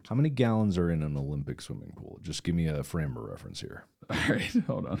fruit. How many gallons are in an Olympic swimming pool? Just give me a frame of reference here. All right,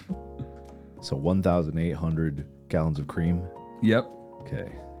 hold on. So 1,800 gallons of cream? Yep.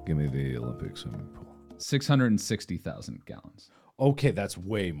 Okay, give me the Olympic swimming pool. 660,000 gallons. Okay, that's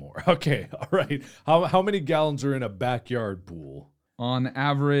way more. Okay, all right. How many gallons are in a backyard pool? On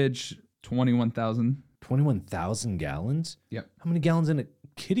average, 21,000. 21,000 gallons? Yep. How many gallons in a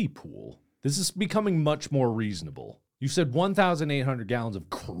kiddie pool? This is becoming much more reasonable. You said 1,800 gallons of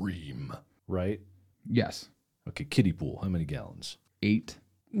cream, right? Yes. Okay, kiddie pool. How many gallons? 8.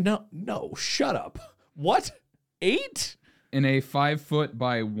 No, shut up. What? 8? In a 5-foot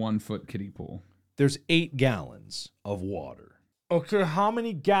by 1-foot kiddie pool. There's 8 gallons of water. Okay, how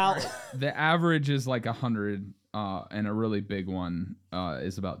many gallons? The average is like 100, and a really big one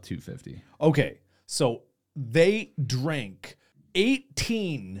is about 250. Okay, so they drank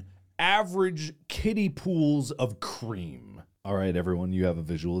 18 average kiddie pools of cream. All right, everyone, you have a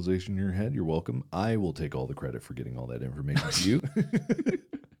visualization in your head. You're welcome. I will take all the credit for getting all that information to you.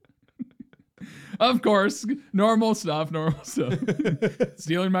 Of course, normal stuff.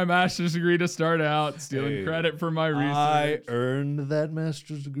 Stealing my master's degree to start out, stealing credit for my research. I earned that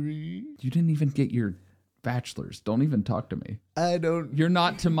master's degree. You didn't even get your bachelor's. Don't even talk to me. I don't. You're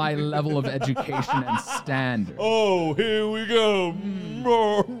not to my level of education and standard. Oh, here we go.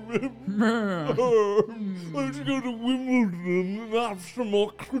 Let's go to Wimbledon and have some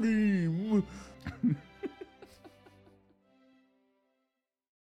more cream.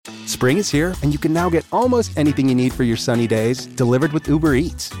 Spring is here, and you can now get almost anything you need for your sunny days delivered with Uber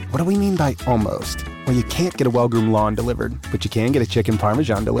Eats. What do we mean by almost? Well, you can't get a well-groomed lawn delivered, but you can get a chicken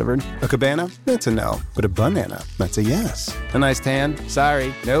parmesan delivered. A cabana? That's a no. But a banana? That's a yes. A nice tan?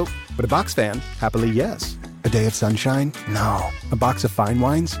 Sorry, nope. But a box fan? Happily, yes. A day of sunshine? No. A box of fine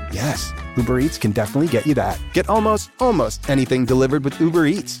wines? Yes. Uber Eats can definitely get you that. Get almost anything delivered with Uber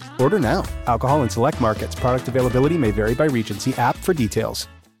Eats. Order now. Alcohol in select markets. Product availability may vary by region. See app for details.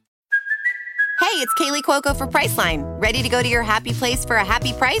 Hey, it's Kaylee Cuoco for Priceline. Ready to go to your happy place for a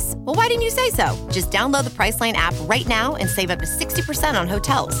happy price? Well, why didn't you say so? Just download the Priceline app right now and save up to 60% on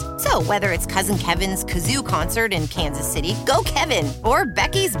hotels. So whether it's Cousin Kevin's Kazoo Concert in Kansas City, go Kevin, or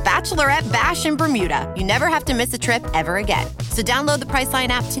Becky's Bachelorette Bash in Bermuda, you never have to miss a trip ever again. So download the Priceline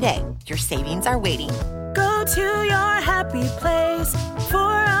app today. Your savings are waiting. Go to your happy place for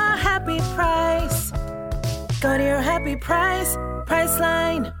a happy price. Go to your happy price,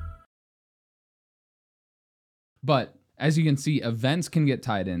 Priceline. But as you can see, events can get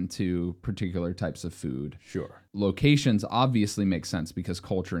tied into particular types of food. Sure. Locations obviously make sense because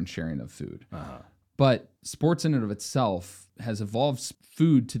culture and sharing of food. But sports in and of itself has evolved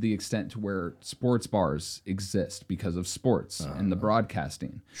food to the extent to where sports bars exist because of sports and the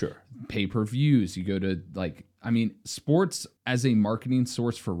broadcasting. Sure. Pay-per-views, you go to sports as a marketing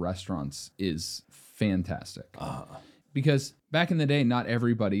source for restaurants is fantastic. Because back in the day, not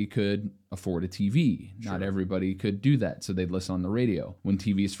everybody could afford a TV. Sure. Not everybody could do that. So they'd listen on the radio. When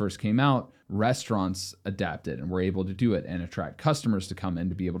TVs first came out, restaurants adapted and were able to do it and attract customers to come in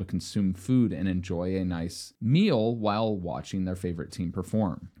to be able to consume food and enjoy a nice meal while watching their favorite team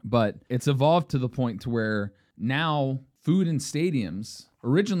perform. But it's evolved to the point to where now food in stadiums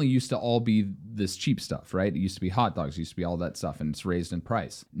originally used to all be this cheap stuff, right? It used to be hot dogs, used to be all that stuff, and it's raised in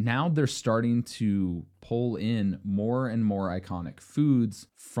price. Now they're starting to pull in more and more iconic foods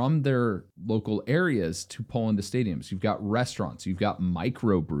from their local areas to pull into stadiums. You've got restaurants, you've got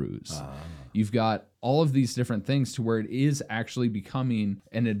microbrews, you've got all of these different things to where it is actually becoming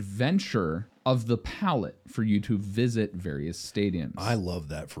an adventure of the palate for you to visit various stadiums. I love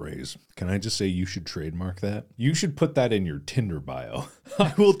that phrase. Can I just say you should trademark that? You should put that in your Tinder bio.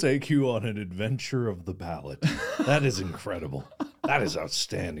 I will take you on an adventure of the palate. That is incredible. That is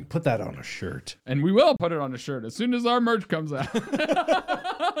outstanding. Put that on a shirt. And we will put it on a shirt as soon as our merch comes out.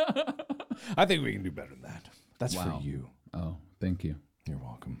 I think we can do better than that. That's for you. Oh, thank you. You're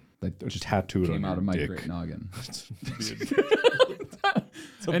welcome. That just tattoo it on came out of my dick. great noggin.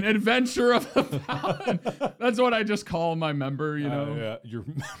 An adventure of the palate. That's what I just call my member, you know? Yeah, your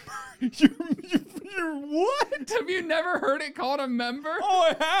member. Your what? Have you never heard it called a member?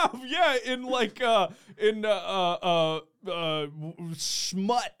 Oh, I have. Yeah,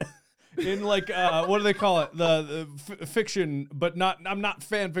 smut. In what do they call it? The fiction, but not. I'm not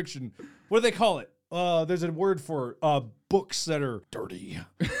fan fiction. What do they call it? There's a word for books that are dirty.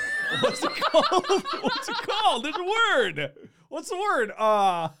 What's it called? What's it called? There's a word. What's the word?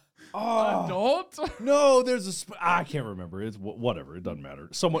 Adult? No, there's I can't remember. It's whatever. It doesn't matter.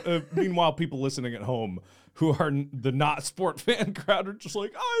 Someone. Meanwhile, people listening at home who are the not sport fan crowd are just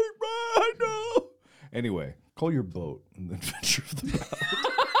like, I know. Anyway, call your boat an adventure of the palate.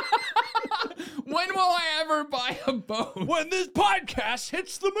 When will I ever buy a boat? When this podcast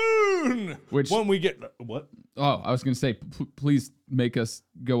hits the moon. When we get what? Oh, I was going to say, please make us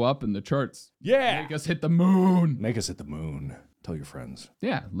go up in the charts. Yeah. Make us hit the moon. Make us hit the moon. Tell your friends.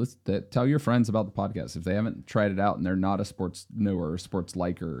 Yeah. Tell your friends about the podcast. If they haven't tried it out and they're not a sports knower or sports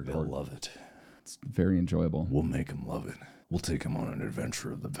liker. They'll love it. It's very enjoyable. We'll make them love it. We'll take them on an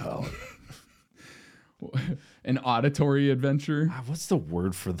adventure of the palate. An auditory adventure? What's the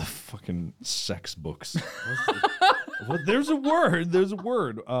word for the fucking sex books? There's a word. There's a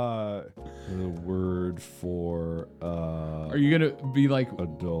word. The word for Are you gonna be like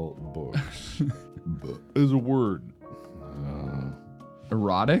adult books? There's a word.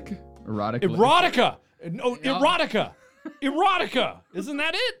 Erotic? Erotica. No, erotica. Erotica. Isn't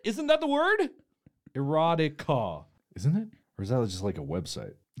that it? Isn't that the word? Erotica. Isn't it? Or is that just like a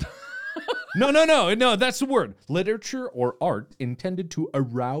website? No, that's the word. Literature or art intended to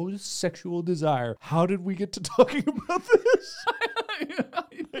arouse sexual desire. How did we get to talking about this? I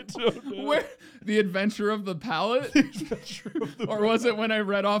don't know. The adventure of the palate? Or was it when I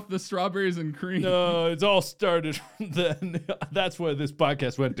read off the strawberries and cream? No, it's all started from then. That's where this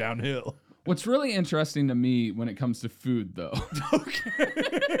podcast went downhill. What's really interesting to me when it comes to food, though. Okay.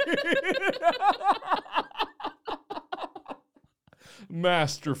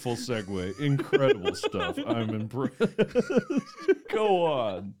 Masterful segue. Incredible stuff. I'm impressed. Go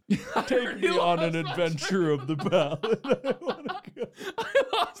on. Take me on an adventure of the palate. I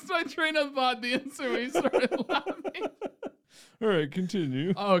lost my train of thought the instant we started laughing. All right,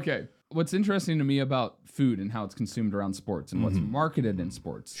 continue. Okay. What's interesting to me about food and how it's consumed around sports and what's marketed in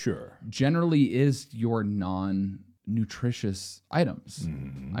sports generally is your non-nutritious items.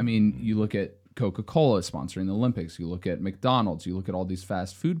 I mean, you look at Coca-Cola sponsoring the Olympics. You look at McDonald's. You look at all these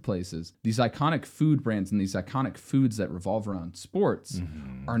fast food places. These iconic food brands and these iconic foods that revolve around sports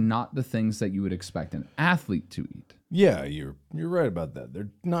are not the things that you would expect an athlete to eat. Yeah, you're right about that. They're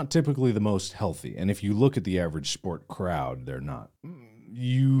not typically the most healthy. And if you look at the average sport crowd, they're not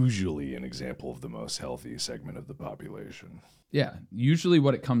usually an example of the most healthy segment of the population. Yeah, usually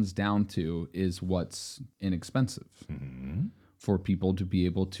what it comes down to is what's inexpensive for people to be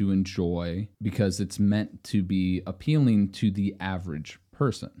able to enjoy, because it's meant to be appealing to the average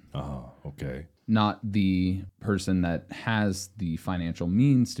person. Okay. Not the person that has the financial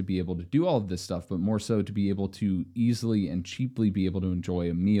means to be able to do all of this stuff, but more so to be able to easily and cheaply be able to enjoy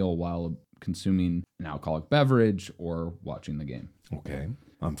a meal while consuming an alcoholic beverage or watching the game. Okay,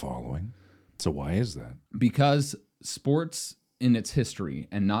 I'm following. So why is that? Because sports in its history,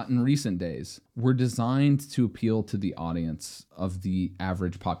 and not in recent days, were designed to appeal to the audience of the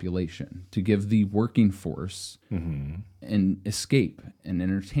average population, to give the working force an escape, an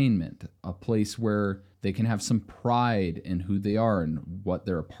entertainment, a place where they can have some pride in who they are and what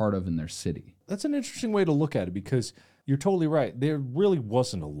they're a part of in their city. That's an interesting way to look at it, because you're totally right. There really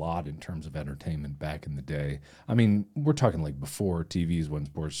wasn't a lot in terms of entertainment back in the day. I mean, we're talking like before TVs, when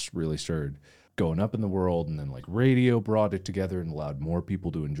sports really started going up in the world, and then like radio brought it together and allowed more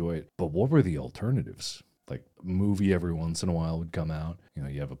people to enjoy it. But what were the alternatives? Like a movie every once in a while would come out. You know,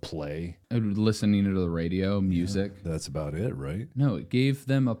 you have a play. Listening to the radio, music. Yeah, that's about it, right? No, it gave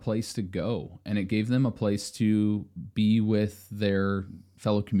them a place to go, and it gave them a place to be with their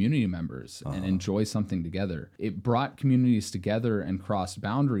fellow community members and enjoy something together. It brought communities together and crossed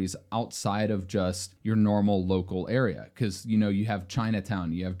boundaries outside of just your normal local area. Because, you know, you have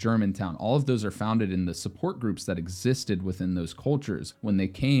Chinatown, you have Germantown. All of those are founded in the support groups that existed within those cultures when they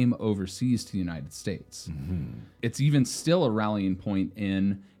came overseas to the United States. It's even still a rallying point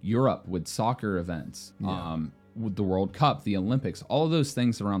in Europe with soccer events. With the World Cup, the Olympics, all of those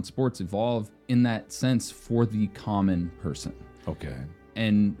things around sports evolve in that sense for the common person. Okay.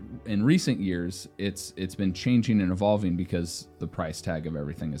 And in recent years, it's been changing and evolving because the price tag of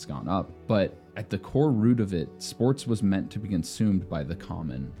everything has gone up. But at the core root of it, sports was meant to be consumed by the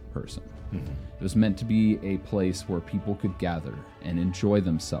common person. It was meant to be a place where people could gather and enjoy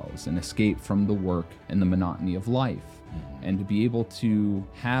themselves and escape from the work and the monotony of life. And to be able to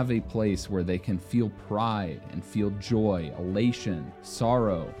have a place where they can feel pride and feel joy, elation,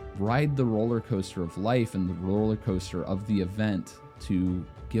 sorrow, ride the roller coaster of life and the roller coaster of the event, to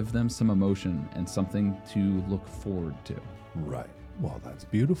give them some emotion and something to look forward to. Right. Well, that's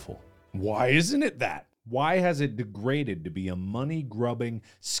beautiful. Why isn't it that? Why has it degraded to be a money-grubbing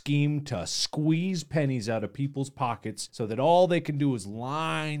scheme to squeeze pennies out of people's pockets so that all they can do is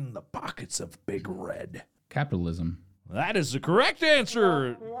line the pockets of Big Red? Capitalism. That is the correct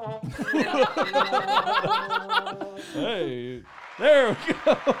answer. Hey, there we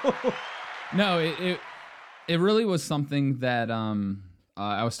go. No, it really was something that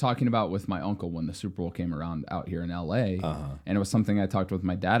I was talking about with my uncle when the Super Bowl came around out here in LA. And it was something I talked with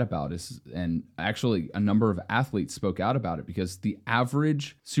my dad about. And actually a number of athletes spoke out about it, because the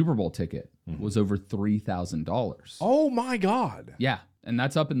average Super Bowl ticket was over $3,000. Oh my God. Yeah. And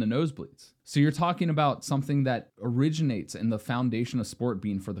that's up in the nosebleeds. So you're talking about something that originates in the foundation of sport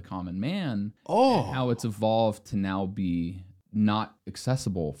being for the common man. And how it's evolved to now be not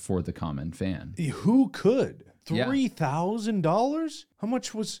accessible for the common fan. Who could? $3,000? How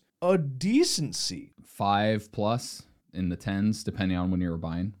much was a decent seat? 5+ in the 10s, depending on when you were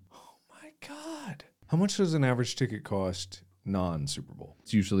buying. Oh my God. How much does an average ticket cost non-Super Bowl?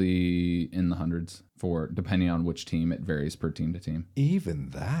 It's usually in the hundreds, depending on which team. It varies per team to team. Even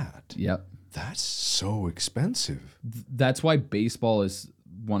that? Yep. That's so expensive. That's why baseball is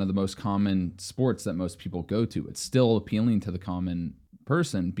one of the most common sports that most people go to. It's still appealing to the common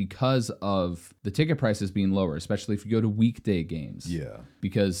person because of the ticket prices being lower, especially if you go to weekday games. Yeah.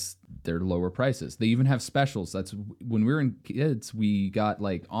 Because they're lower prices. They even have specials. That's when we were in kids, we got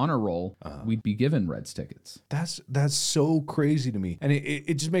like honor roll. We'd be given Reds tickets. That's so crazy to me. And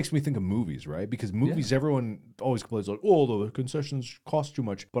it just makes me think of movies, right? Because movies, everyone always complains like, oh, the concessions cost too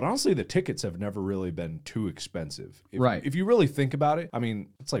much. But honestly, the tickets have never really been too expensive. If you really think about it, I mean,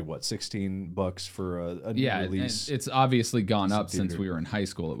 it's like what, $16 for a new release? It's obviously gone up since we were in high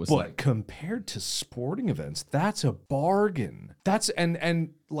school. It was but compared to sporting events, that's a bargain. That's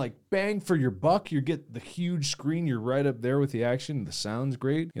and like bang for your buck. You get the huge screen. You're right up there with the action. The sound's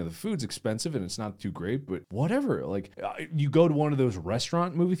great. You know, the food's expensive and it's not too great, but whatever. Like you go to one of those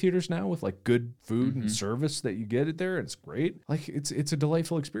restaurant movie theaters now with like good food and service. that you get it there, and it's great. Like, it's a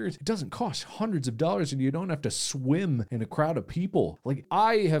delightful experience. It doesn't cost hundreds of dollars, and you don't have to swim in a crowd of people. Like,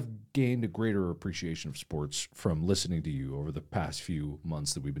 I have gained a greater appreciation of sports from listening to you over the past few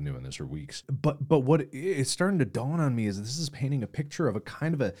months that we've been doing this, or weeks. But what it's starting to dawn on me is this is painting a picture of a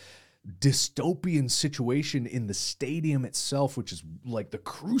kind of a dystopian situation in the stadium itself, which is like the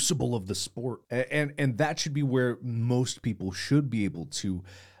crucible of the sport. And that should be where most people should be able to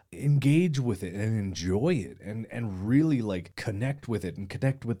engage with it and enjoy it and really like connect with it and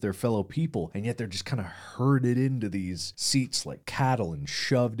connect with their fellow people. And yet they're just kind of herded into these seats like cattle and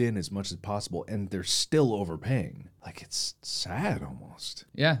shoved in as much as possible. And they're still overpaying. Like, it's sad almost.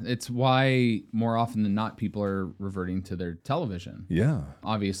 Yeah, it's why more often than not, people are reverting to their television. Yeah.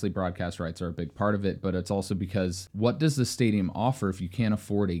 Obviously, broadcast rights are a big part of it, but it's also because what does the stadium offer if you can't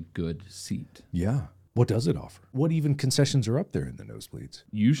afford a good seat? Yeah. What does it offer? What even concessions are up there in the nosebleeds?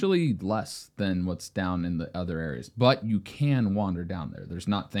 Usually less than what's down in the other areas, but you can wander down there. There's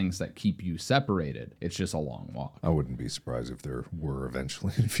not things that keep you separated. It's just a long walk. I wouldn't be surprised if there were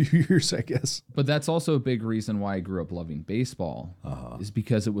eventually in a few years, I guess. But that's also a big reason why I grew up loving baseball, is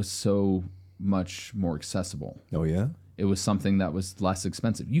because it was so much more accessible. Oh, yeah? It was something that was less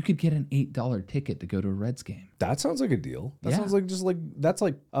expensive. You could get an $8 ticket to go to a Reds game. That sounds like a deal. That sounds like that's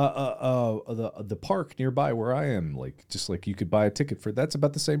like the park nearby where I am. Like, just like you could buy a ticket for that's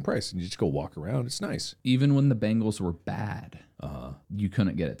about the same price, and you just go walk around. It's nice. Even when the Bengals were bad, you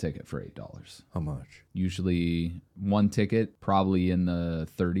couldn't get a ticket for $8. How much? Usually one ticket, probably in the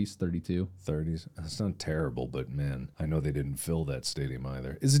 30s, 32. 30s. That's not terrible, but man, I know they didn't fill that stadium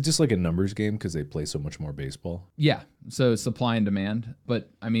either. Is it just like a numbers game because they play so much more baseball? Yeah. So supply and demand. But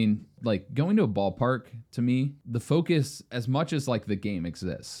I mean, like going to a ballpark, to me, the focus, as much as like the game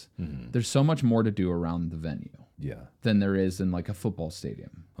exists, there's so much more to do around the venue. Yeah. Than there is in like a football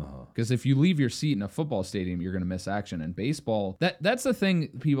stadium. Because if you leave your seat in a football stadium, you're going to miss action. And baseball, that's the thing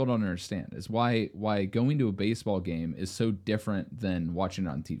people don't understand, is why going to a baseball game is so different than watching it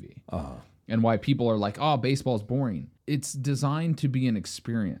on TV. And why people are like, oh, baseball's boring. It's designed to be an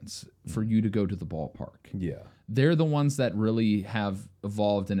experience for you to go to the ballpark. Yeah. They're the ones that really have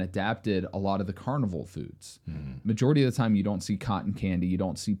evolved and adapted a lot of the carnival foods. Majority of the time, you don't see cotton candy, you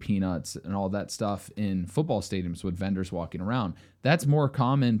don't see peanuts and all that stuff in football stadiums with vendors walking around. That's more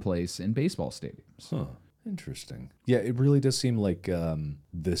commonplace in baseball stadiums. Huh. Interesting. Yeah, it really does seem like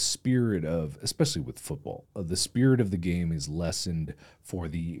the spirit of, especially with football, the spirit of the game is lessened for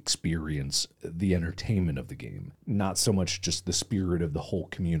the experience, the entertainment of the game. Not so much just the spirit of the whole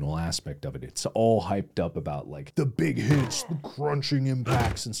communal aspect of it. It's all hyped up about like the big hits, the crunching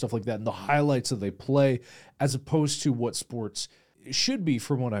impacts and stuff like that, and the highlights that they play, as opposed to what sports should be,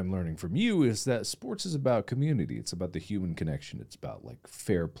 from what I'm learning from you, is that sports is about community. It's about the human connection. It's about like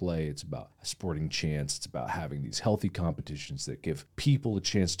fair play. It's about a sporting chance. It's about having these healthy competitions that give people a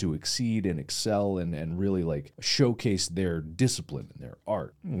chance to exceed and excel and really like showcase their discipline and their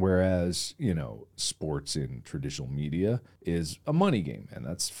art. Whereas, you know, sports in traditional media is a money game, and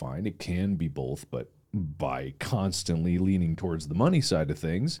that's fine. It can be both, but by constantly leaning towards the money side of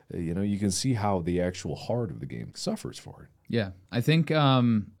things, you know, you can see how the actual heart of the game suffers for it. Yeah, I think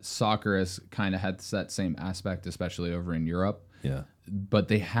soccer has kind of had that same aspect, especially over in Europe. Yeah. But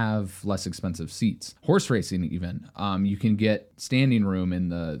they have less expensive seats. Horse racing even, you can get standing room in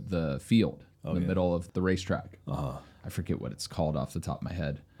the field, in the middle of the racetrack. I forget what it's called off the top of my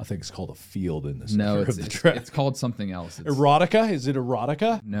head. I think it's called a field in the center of the track. It's called something else. Erotica? Is it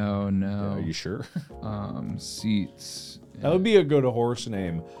erotica? No. Are you sure? Seats. That would be a good horse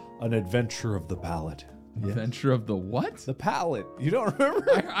name. An Adventure of the Palate. Adventure of the what? The Palate. You don't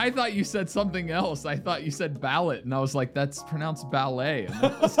remember? I thought you said something else. I thought you said ballot, and I was like, that's pronounced ballet. And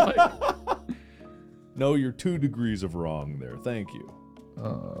I was like, no, you're 2 degrees of wrong there. Thank you.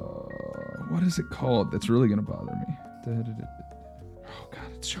 What is it called? That's really gonna bother me. Oh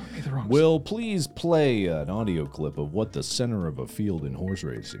God, it's showing me the wrong. Will please play an audio clip of what the center of a field in horse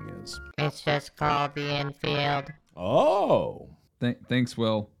racing is. It's just called the infield. Oh. Thanks,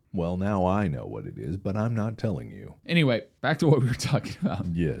 Will. Well, now I know what it is, but I'm not telling you. Anyway, back to what we were talking about.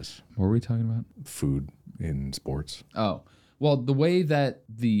 Yes. What were we talking about? Food in sports. Oh. Well, the way that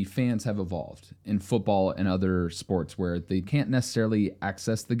the fans have evolved in football and other sports where they can't necessarily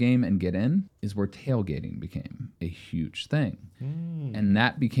access the game and get in is where tailgating became a huge thing. And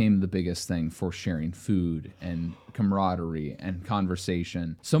that became the biggest thing for sharing food and camaraderie and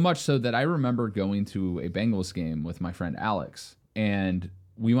conversation. So much so that I remember going to a Bengals game with my friend Alex, and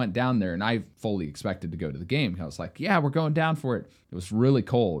we went down there, and I fully expected to go to the game. I was like, yeah, we're going down for it. It was really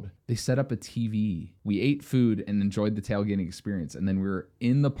cold. They set up a TV. We ate food and enjoyed the tailgating experience. And then we were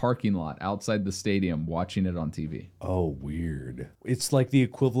in the parking lot outside the stadium watching it on TV. Oh, weird. It's like the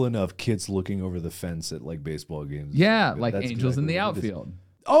equivalent of kids looking over the fence at like baseball games. Yeah, like Angels in the outfield.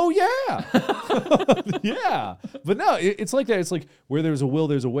 Oh, yeah. Yeah. But no, it's like that. It's like where there's a will,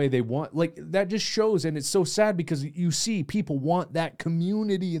 there's a way. They want, like, that just shows. And it's so sad because you see people want that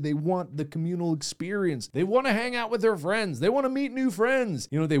community. They want the communal experience. They want to hang out with their friends. They want to meet new friends.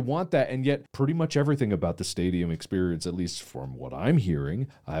 You know, they want that. And yet pretty much everything about the stadium experience, at least from what I'm hearing,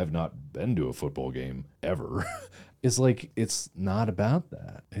 I have not been to a football game ever. It's like, it's not about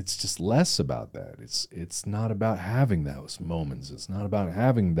that. It's just less about that. It's not about having those moments. It's not about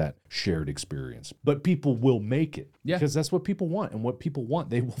having that shared experience. But people will make it. Yeah. Because that's what people want. And what people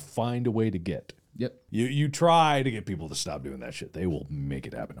want, they will find a way to get. Yep. You try to get people to stop doing that shit. They will make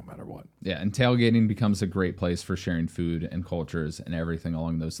it happen no matter what. Yeah, and tailgating becomes a great place for sharing food and cultures and everything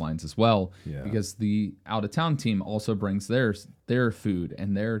along those lines as well. Yeah. Because the out-of-town team also brings their food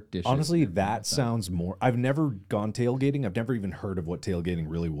and their dishes. Honestly, that sounds more... I've never gone tailgating. I've never even heard of what tailgating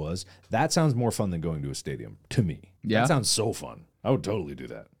really was. That sounds more fun than going to a stadium, to me. Yeah. That sounds so fun. I would totally do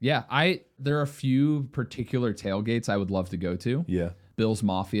that. Yeah, there are a few particular tailgates I would love to go to. Yeah. Bill's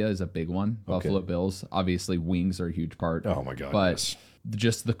Mafia is a big one. Okay. Buffalo Bills. Obviously, wings are a huge part. Oh, my God. But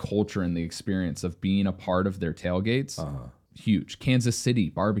just the culture and the experience of being a part of their tailgates, huge. Kansas City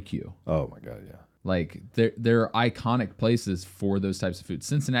barbecue. Oh, my God, yeah. Like, they're iconic places for those types of food.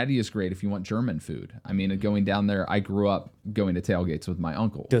 Cincinnati is great if you want German food. I mean, going down there, I grew up going to tailgates with my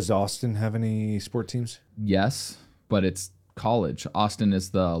uncle. Does Austin have any sport teams? Yes, but it's college. Austin is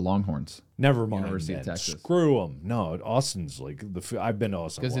the Longhorns. Never mind. University of Texas. Screw them. No, Austin's like I've been to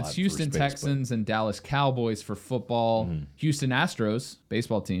Austin because it's Houston Texans and Dallas Cowboys for football. Mm-hmm. Houston Astros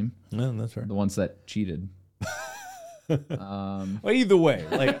baseball team. Yeah, that's right. The ones that cheated. Well, either way,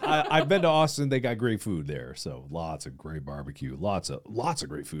 like I've been to Austin. They got great food there, so lots of great barbecue, lots of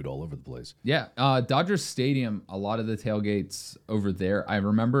great food all over the place. Yeah, Dodgers Stadium. A lot of the tailgates over there. I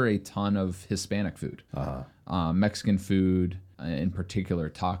remember a ton of Hispanic food, Mexican food in particular,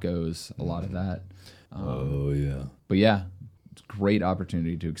 tacos. A lot of that. Oh yeah. But yeah, it's a great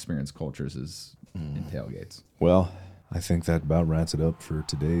opportunity to experience cultures is in tailgates. Well, I think that about wraps it up for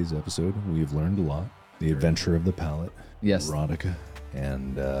today's episode. We've learned a lot. The adventure of the palate. Yes. Erotica.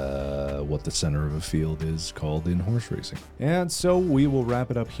 And what the center of a field is called in horse racing. And so we will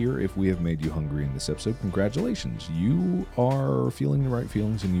wrap it up here. If we have made you hungry in this episode, congratulations. You are feeling the right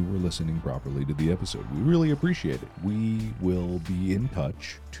feelings and you were listening properly to the episode. We really appreciate it. We will be in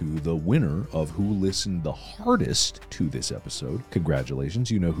touch to the winner of who listened the hardest to this episode.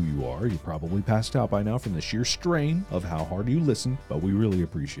 Congratulations. You know who you are. You're probably passed out by now from the sheer strain of how hard you listen, but we really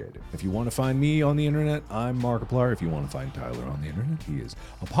appreciate it. If you want to find me on the internet, I'm Markiplier. If you want to find Tyler on the internet, he is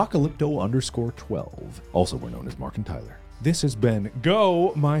Apocalypto_12. Also, we're known as Mark and Tyler. This has been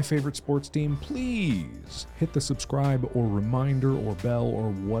Go, My Favorite Sports Team. Please hit the subscribe or reminder or bell or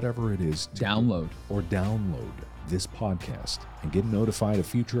whatever it is. Download this podcast and get notified of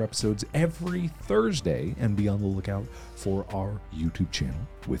future episodes every Thursday, and be on the lookout for our YouTube channel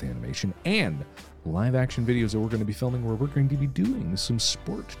with animation and live action videos that we're going to be filming, where we're going to be doing some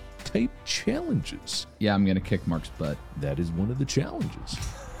sport type challenges. Yeah, I'm going to kick Mark's butt. That is one of the challenges.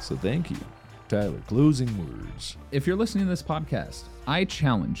 So thank you. Tyler, closing words. If you're listening to this podcast, I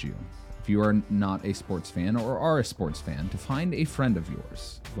challenge you, if you are not a sports fan or are a sports fan, to find a friend of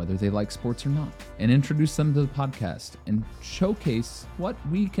yours, whether they like sports or not, and introduce them to the podcast and showcase what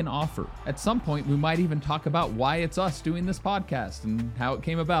we can offer. At some point, we might even talk about why it's us doing this podcast and how it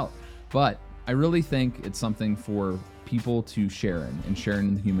came about. But I really think it's something for people to share in and share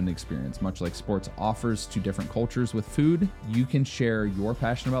in the human experience. Much like sports offers to different cultures with food, you can share your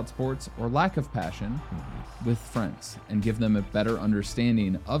passion about sports or lack of passion with friends and give them a better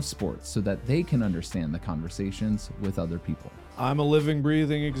understanding of sports so that they can understand the conversations with other people. I'm a living,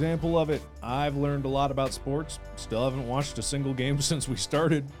 breathing example of it. I've learned a lot about sports. Still haven't watched a single game since we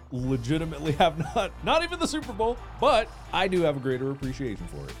started. Legitimately have not even the Super Bowl, but I do have a greater appreciation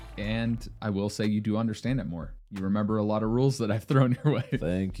for it. And I will say you do understand it more. You remember a lot of rules that I've thrown your way.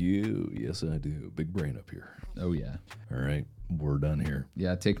 Thank you. Yes, I do. Big brain up here. Oh, yeah. All right. We're done here.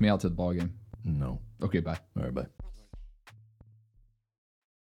 Yeah, take me out to the ball game. No. Okay, bye. All right, bye.